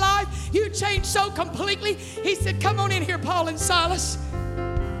changes your life, you change so completely. He said, come on in here, Paul and Silas.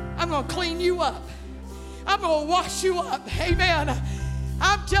 I'm going to clean you up. I'm going to wash you up. Amen.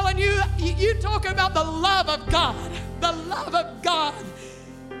 I'm telling you, you talking about the love of God. The love of God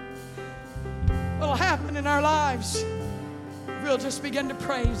will happen in our lives. We'll just begin to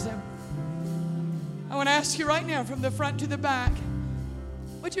praise Him. I want to ask you right now, from the front to the back,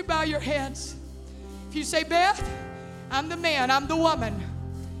 would you bow your heads? If you say, Beth, I'm the man, I'm the woman,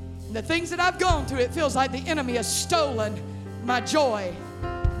 and the things that I've gone through, it feels like the enemy has stolen my joy,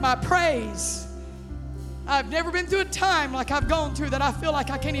 my praise. I've never been through a time like I've gone through that I feel like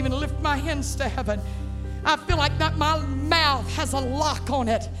I can't even lift my hands to heaven. I feel like that my mouth has a lock on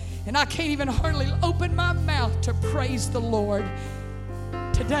it, and I can't even hardly open my mouth to praise the Lord.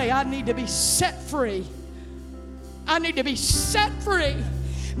 Today, I need to be set free. I need to be set free.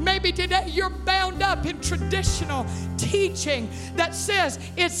 Maybe today you're bound up in traditional teaching that says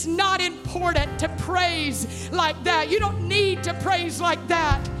it's not important to praise like that. You don't need to praise like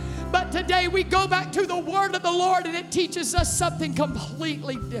that. But today we go back to the Word of the Lord, and it teaches us something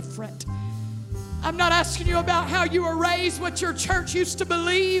completely different. I'm not asking you about how you were raised, what your church used to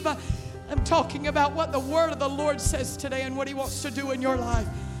believe. I'm talking about what the Word of the Lord says today and what He wants to do in your life.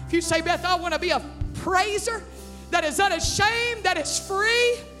 If you say, Beth, I want to be a praiser that is unashamed, that is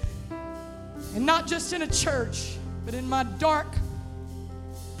free, and not just in a church, but in my dark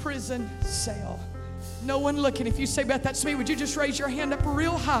prison cell. No one looking. If you say, Beth, that's me, would you just raise your hand up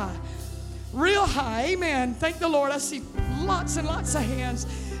real high? Real high. Amen. Thank the Lord. I see lots and lots of hands.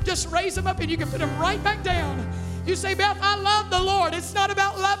 Just raise them up and you can put them right back down. You say, Beth, I love the Lord. It's not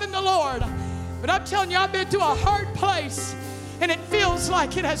about loving the Lord. But I'm telling you, I've been to a hard place. And it feels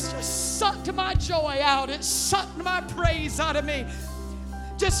like it has just sucked my joy out. It sucked my praise out of me.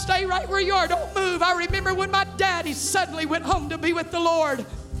 Just stay right where you are. Don't move. I remember when my daddy suddenly went home to be with the Lord.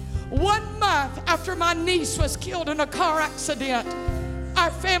 1 month after my niece was killed in a car accident,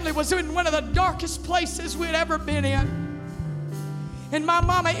 our family was in one of the darkest places we'd ever been in. And my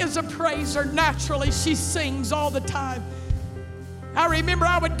mama is a praiser. Naturally, she sings all the time. I remember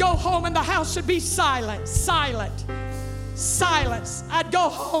I would go home and the house would be silent, silent, silence. I'd go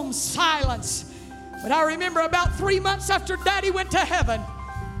home, silence. But I remember about 3 months after Daddy went to heaven,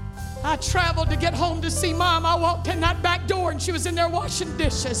 I traveled to get home to see Mom. I walked in that back door and she was in there washing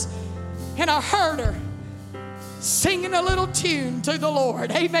dishes. And I heard her singing a little tune to the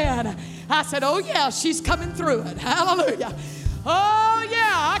Lord. Amen. I said, oh yeah, she's coming through it. Hallelujah. Oh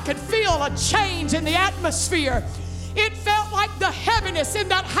yeah, I could feel a change in the atmosphere. It felt like the heaviness in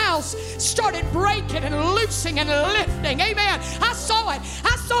that house started breaking and loosing and lifting. Amen. I saw it.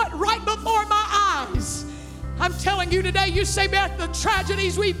 I saw it right before my eyes. I'm telling you today, you say, Beth, the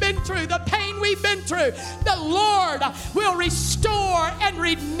tragedies we've been through, the pain we've been through, the Lord will restore and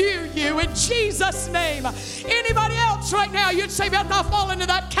renew you in Jesus' name. Anybody else right now, you'd say, Beth, I fall into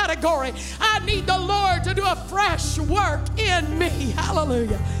that category. I need the Lord to do a fresh work in me.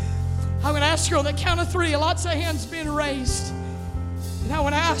 Hallelujah. I'm going to ask you on the count of 3, lots of hands being raised. And I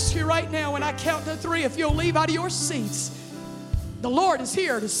want to ask you right now, when I count to 3, if you'll leave out of your seats. The Lord is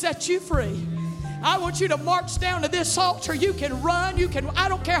here to set you free. I want you to march down to this altar. You can run, I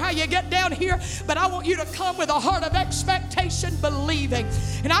don't care how you get down here, but I want you to come with a heart of expectation, believing.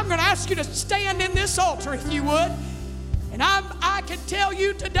 And I'm going to ask you to stand in this altar if you would. And I can tell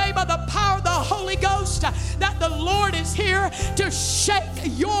you today by the power of the Holy Ghost that the Lord is here to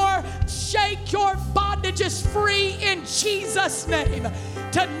shake your bondages free in Jesus' name.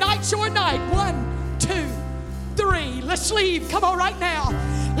 Tonight's your night. 1, 2, 3. Let's leave. Come on right now.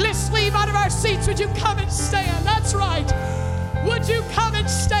 Let's leave out of our seats. Would you come and stand? That's right. Would you come and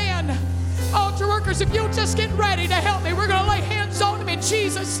stand? Altar workers, if you'll just get ready to help me. We're going to lay hands on them in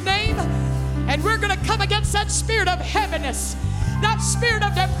Jesus' name. And we're going to come against that spirit of heaviness, that spirit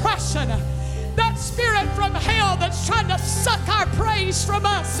of depression, that spirit from hell that's trying to suck our praise from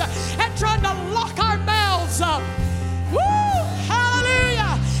us and trying to lock our mouths up. Woo!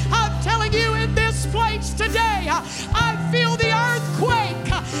 Hallelujah! I'm telling you, in this place today, I feel the earthquake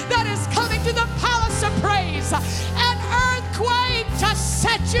that is coming to the palace of praise. An earthquake to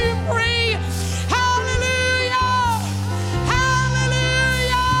set you free. Hallelujah!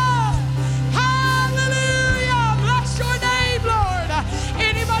 Hallelujah! Hallelujah! Bless your name, Lord.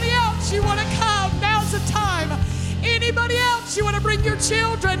 Anybody else you want to come? Now's the time. Anybody else you want to bring your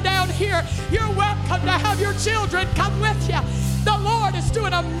children down here? You're welcome to have your children come with you. The Lord is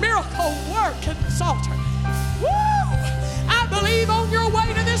doing a miracle work at this altar. Woo! I believe on your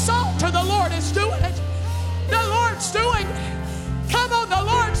way to this altar, the Lord is doing it. The Lord's doing it. Come on, the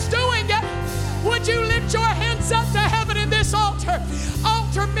Lord's doing it. Would you lift your hands up to heaven in this altar?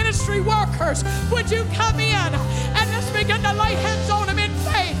 Altar ministry workers, would you come in and let's begin to lay hands on them in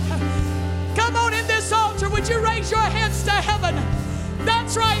faith. Come on in this altar. Would you raise your hands to heaven?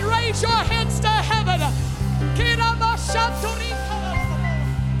 That's right. Raise your hands to heaven.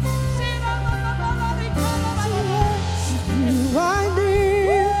 I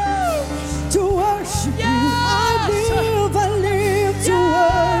live to worship you. I live to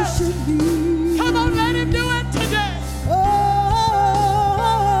worship you. Come on, let him do it today. Oh,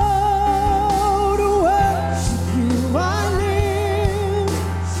 to worship you. I live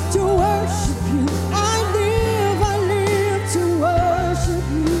to worship you. I live to worship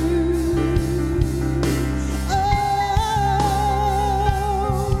you. Oh,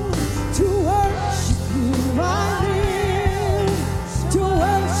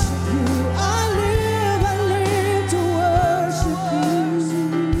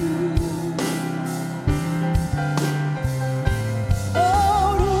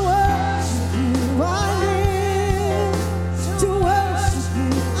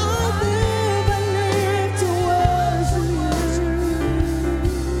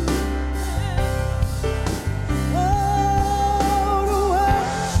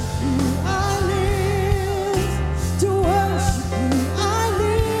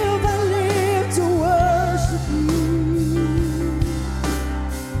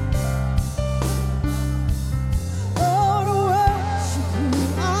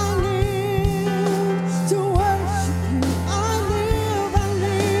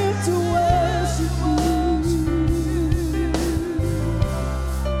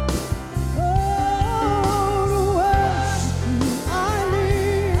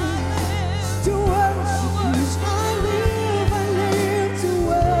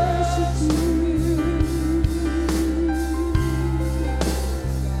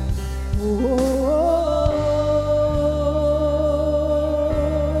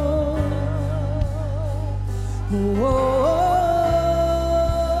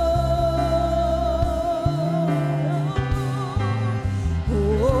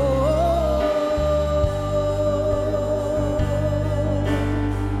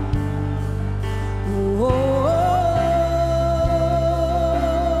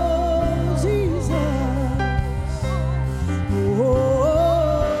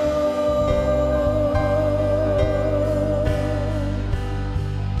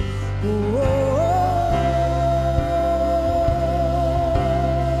 Oh.